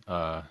 houses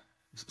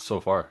so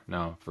far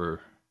now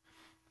for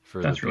the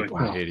That's really people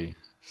cool. in Haiti.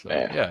 So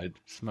Man. yeah,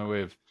 it's my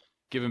way of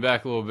giving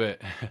back a little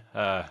bit.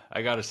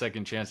 I got a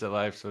second chance at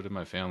life, so did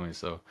my family.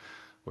 So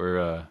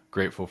we're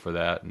grateful for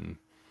that and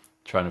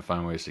trying to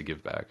find ways to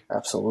give back.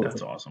 Absolutely.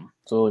 That's awesome.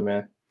 Absolutely,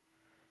 man.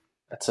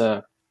 That's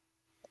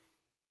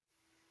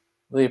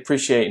really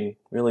appreciating.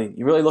 Really,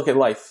 you really look at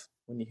life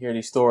when you hear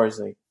these stories,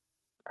 like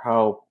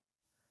how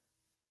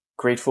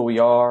grateful we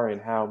are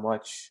and how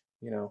much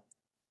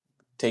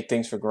take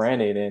things for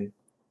granted. And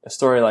a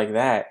story like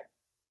that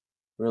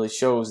really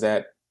shows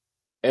that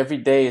every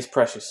day is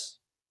precious,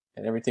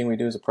 and everything we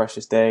do is a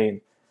precious day.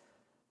 And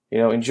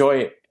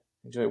enjoy it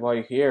while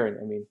you're here. And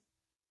I mean,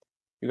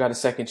 you got a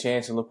second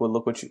chance, and look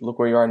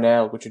where you are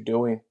now. Look what you're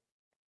doing,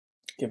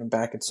 giving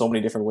back in so many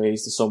different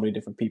ways to so many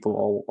different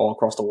people all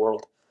across the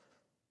world.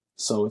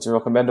 So it's real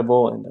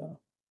commendable. And the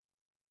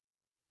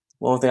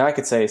only thing I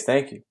could say is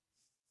thank you.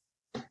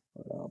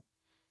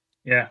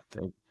 Yeah.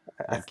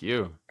 Thank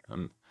you.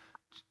 I'm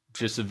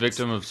just a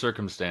victim of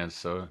circumstance,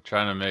 so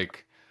trying to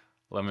make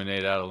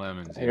lemonade out of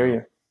lemons. I hear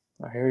you.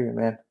 I hear you,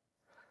 man.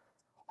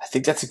 I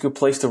think that's a good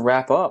place to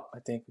wrap up. I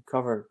think we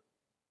covered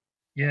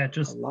Yeah. a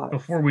Just lot.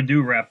 before we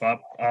do wrap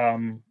up,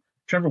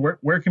 Trevor,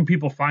 where can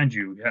people find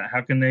you?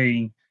 How can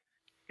they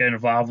get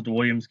involved with the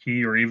Williams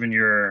Key, or even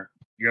your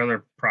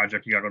other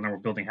project you got on there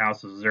with building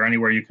houses? Is there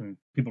anywhere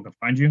people can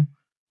find you?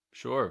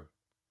 Sure.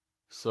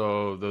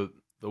 So the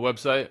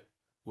website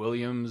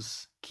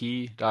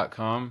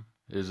williamskey.com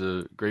is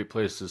a great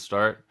place to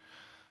start.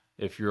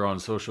 If you're on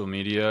social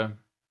media,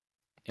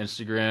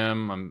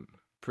 Instagram, I'm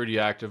pretty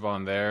active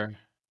on there.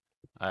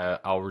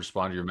 I'll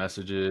respond to your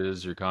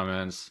messages, your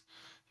comments.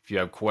 If you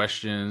have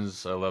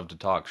questions, I love to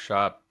talk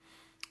shop.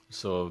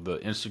 So the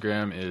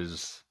Instagram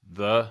is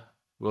the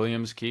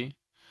Williams Key,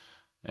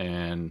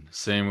 and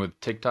same with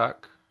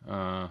TikTok.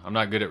 I'm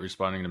not good at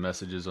responding to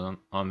messages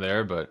on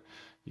there, but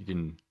you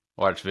can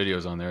watch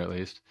videos on there at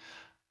least.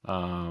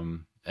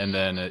 And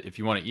then if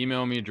you want to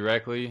email me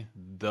directly,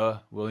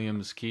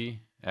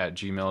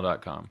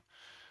 thewilliamskey@gmail.com.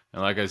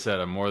 And like I said,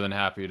 I'm more than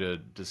happy to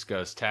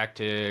discuss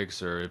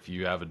tactics, or if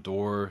you have a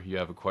door you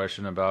have a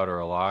question about or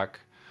a lock,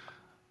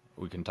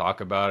 we can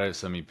talk about it.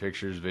 Send me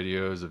pictures,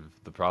 videos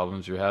of the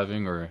problems you're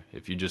having, or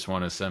if you just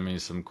want to send me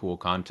some cool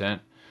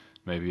content,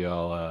 maybe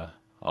I'll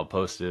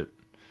post it.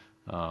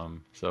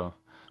 So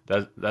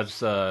that's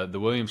the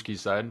Williams Key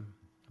side.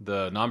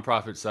 The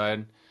nonprofit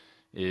side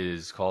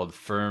is called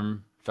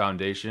Firm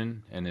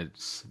Foundation, and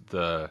it's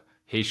the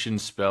Haitian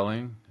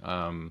spelling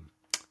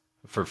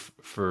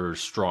for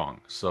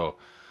strong. So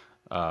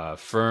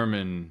firm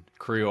in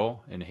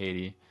Creole in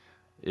Haiti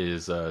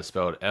is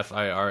spelled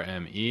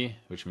FIRME,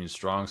 which means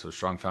strong. So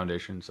strong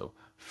foundation. So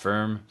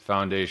Firm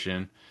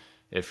Foundation.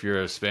 If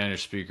you're a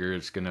Spanish speaker,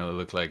 it's gonna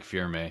look like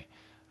firme.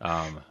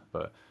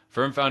 But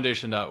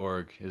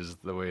firmfoundation.org is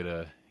the way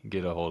to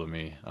get a hold of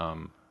me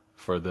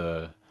for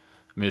the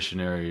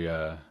missionary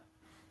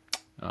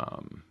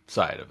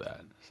side of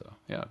that. So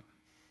yeah.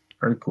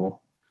 Very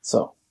cool.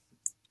 So,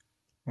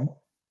 you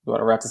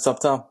want to wrap this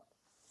up, Tom?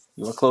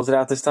 You want to close it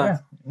out this time?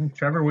 Yeah,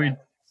 Trevor, we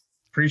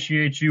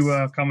appreciate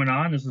you coming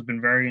on. This has been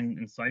very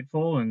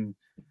insightful, and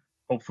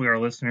hopefully our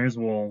listeners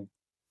will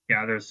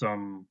gather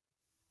some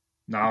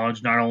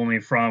knowledge, not only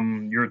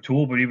from your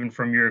tool, but even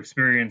from your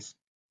experience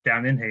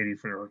down in Haiti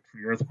for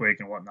the earthquake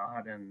and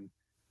whatnot. And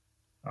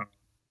uh,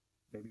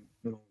 maybe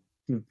it'll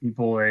give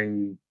people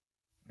a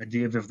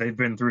idea of if they've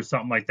been through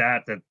something like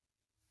that, that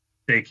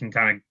they can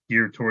kind of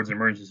gear towards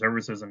emergency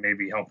services and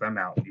maybe help them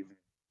out, even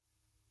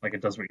like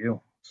it does with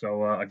you.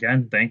 So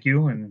again, thank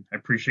you, and I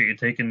appreciate you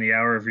taking the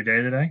hour of your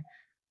day today.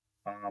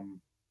 Um,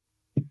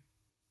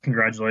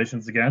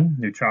 Congratulations again,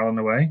 new child on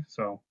the way.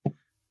 So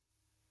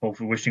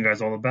hopefully, wishing you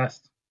guys all the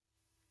best.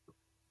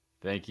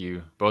 Thank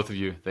you, both of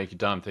you. Thank you,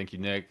 Tom. Thank you,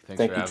 Nick.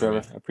 Thanks for Thank you, having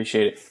Trevor. me. I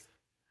appreciate it.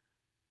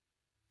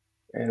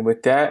 And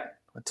with that,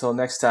 until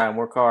next time,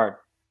 work hard,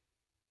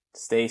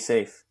 stay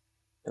safe,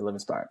 and live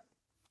inspired.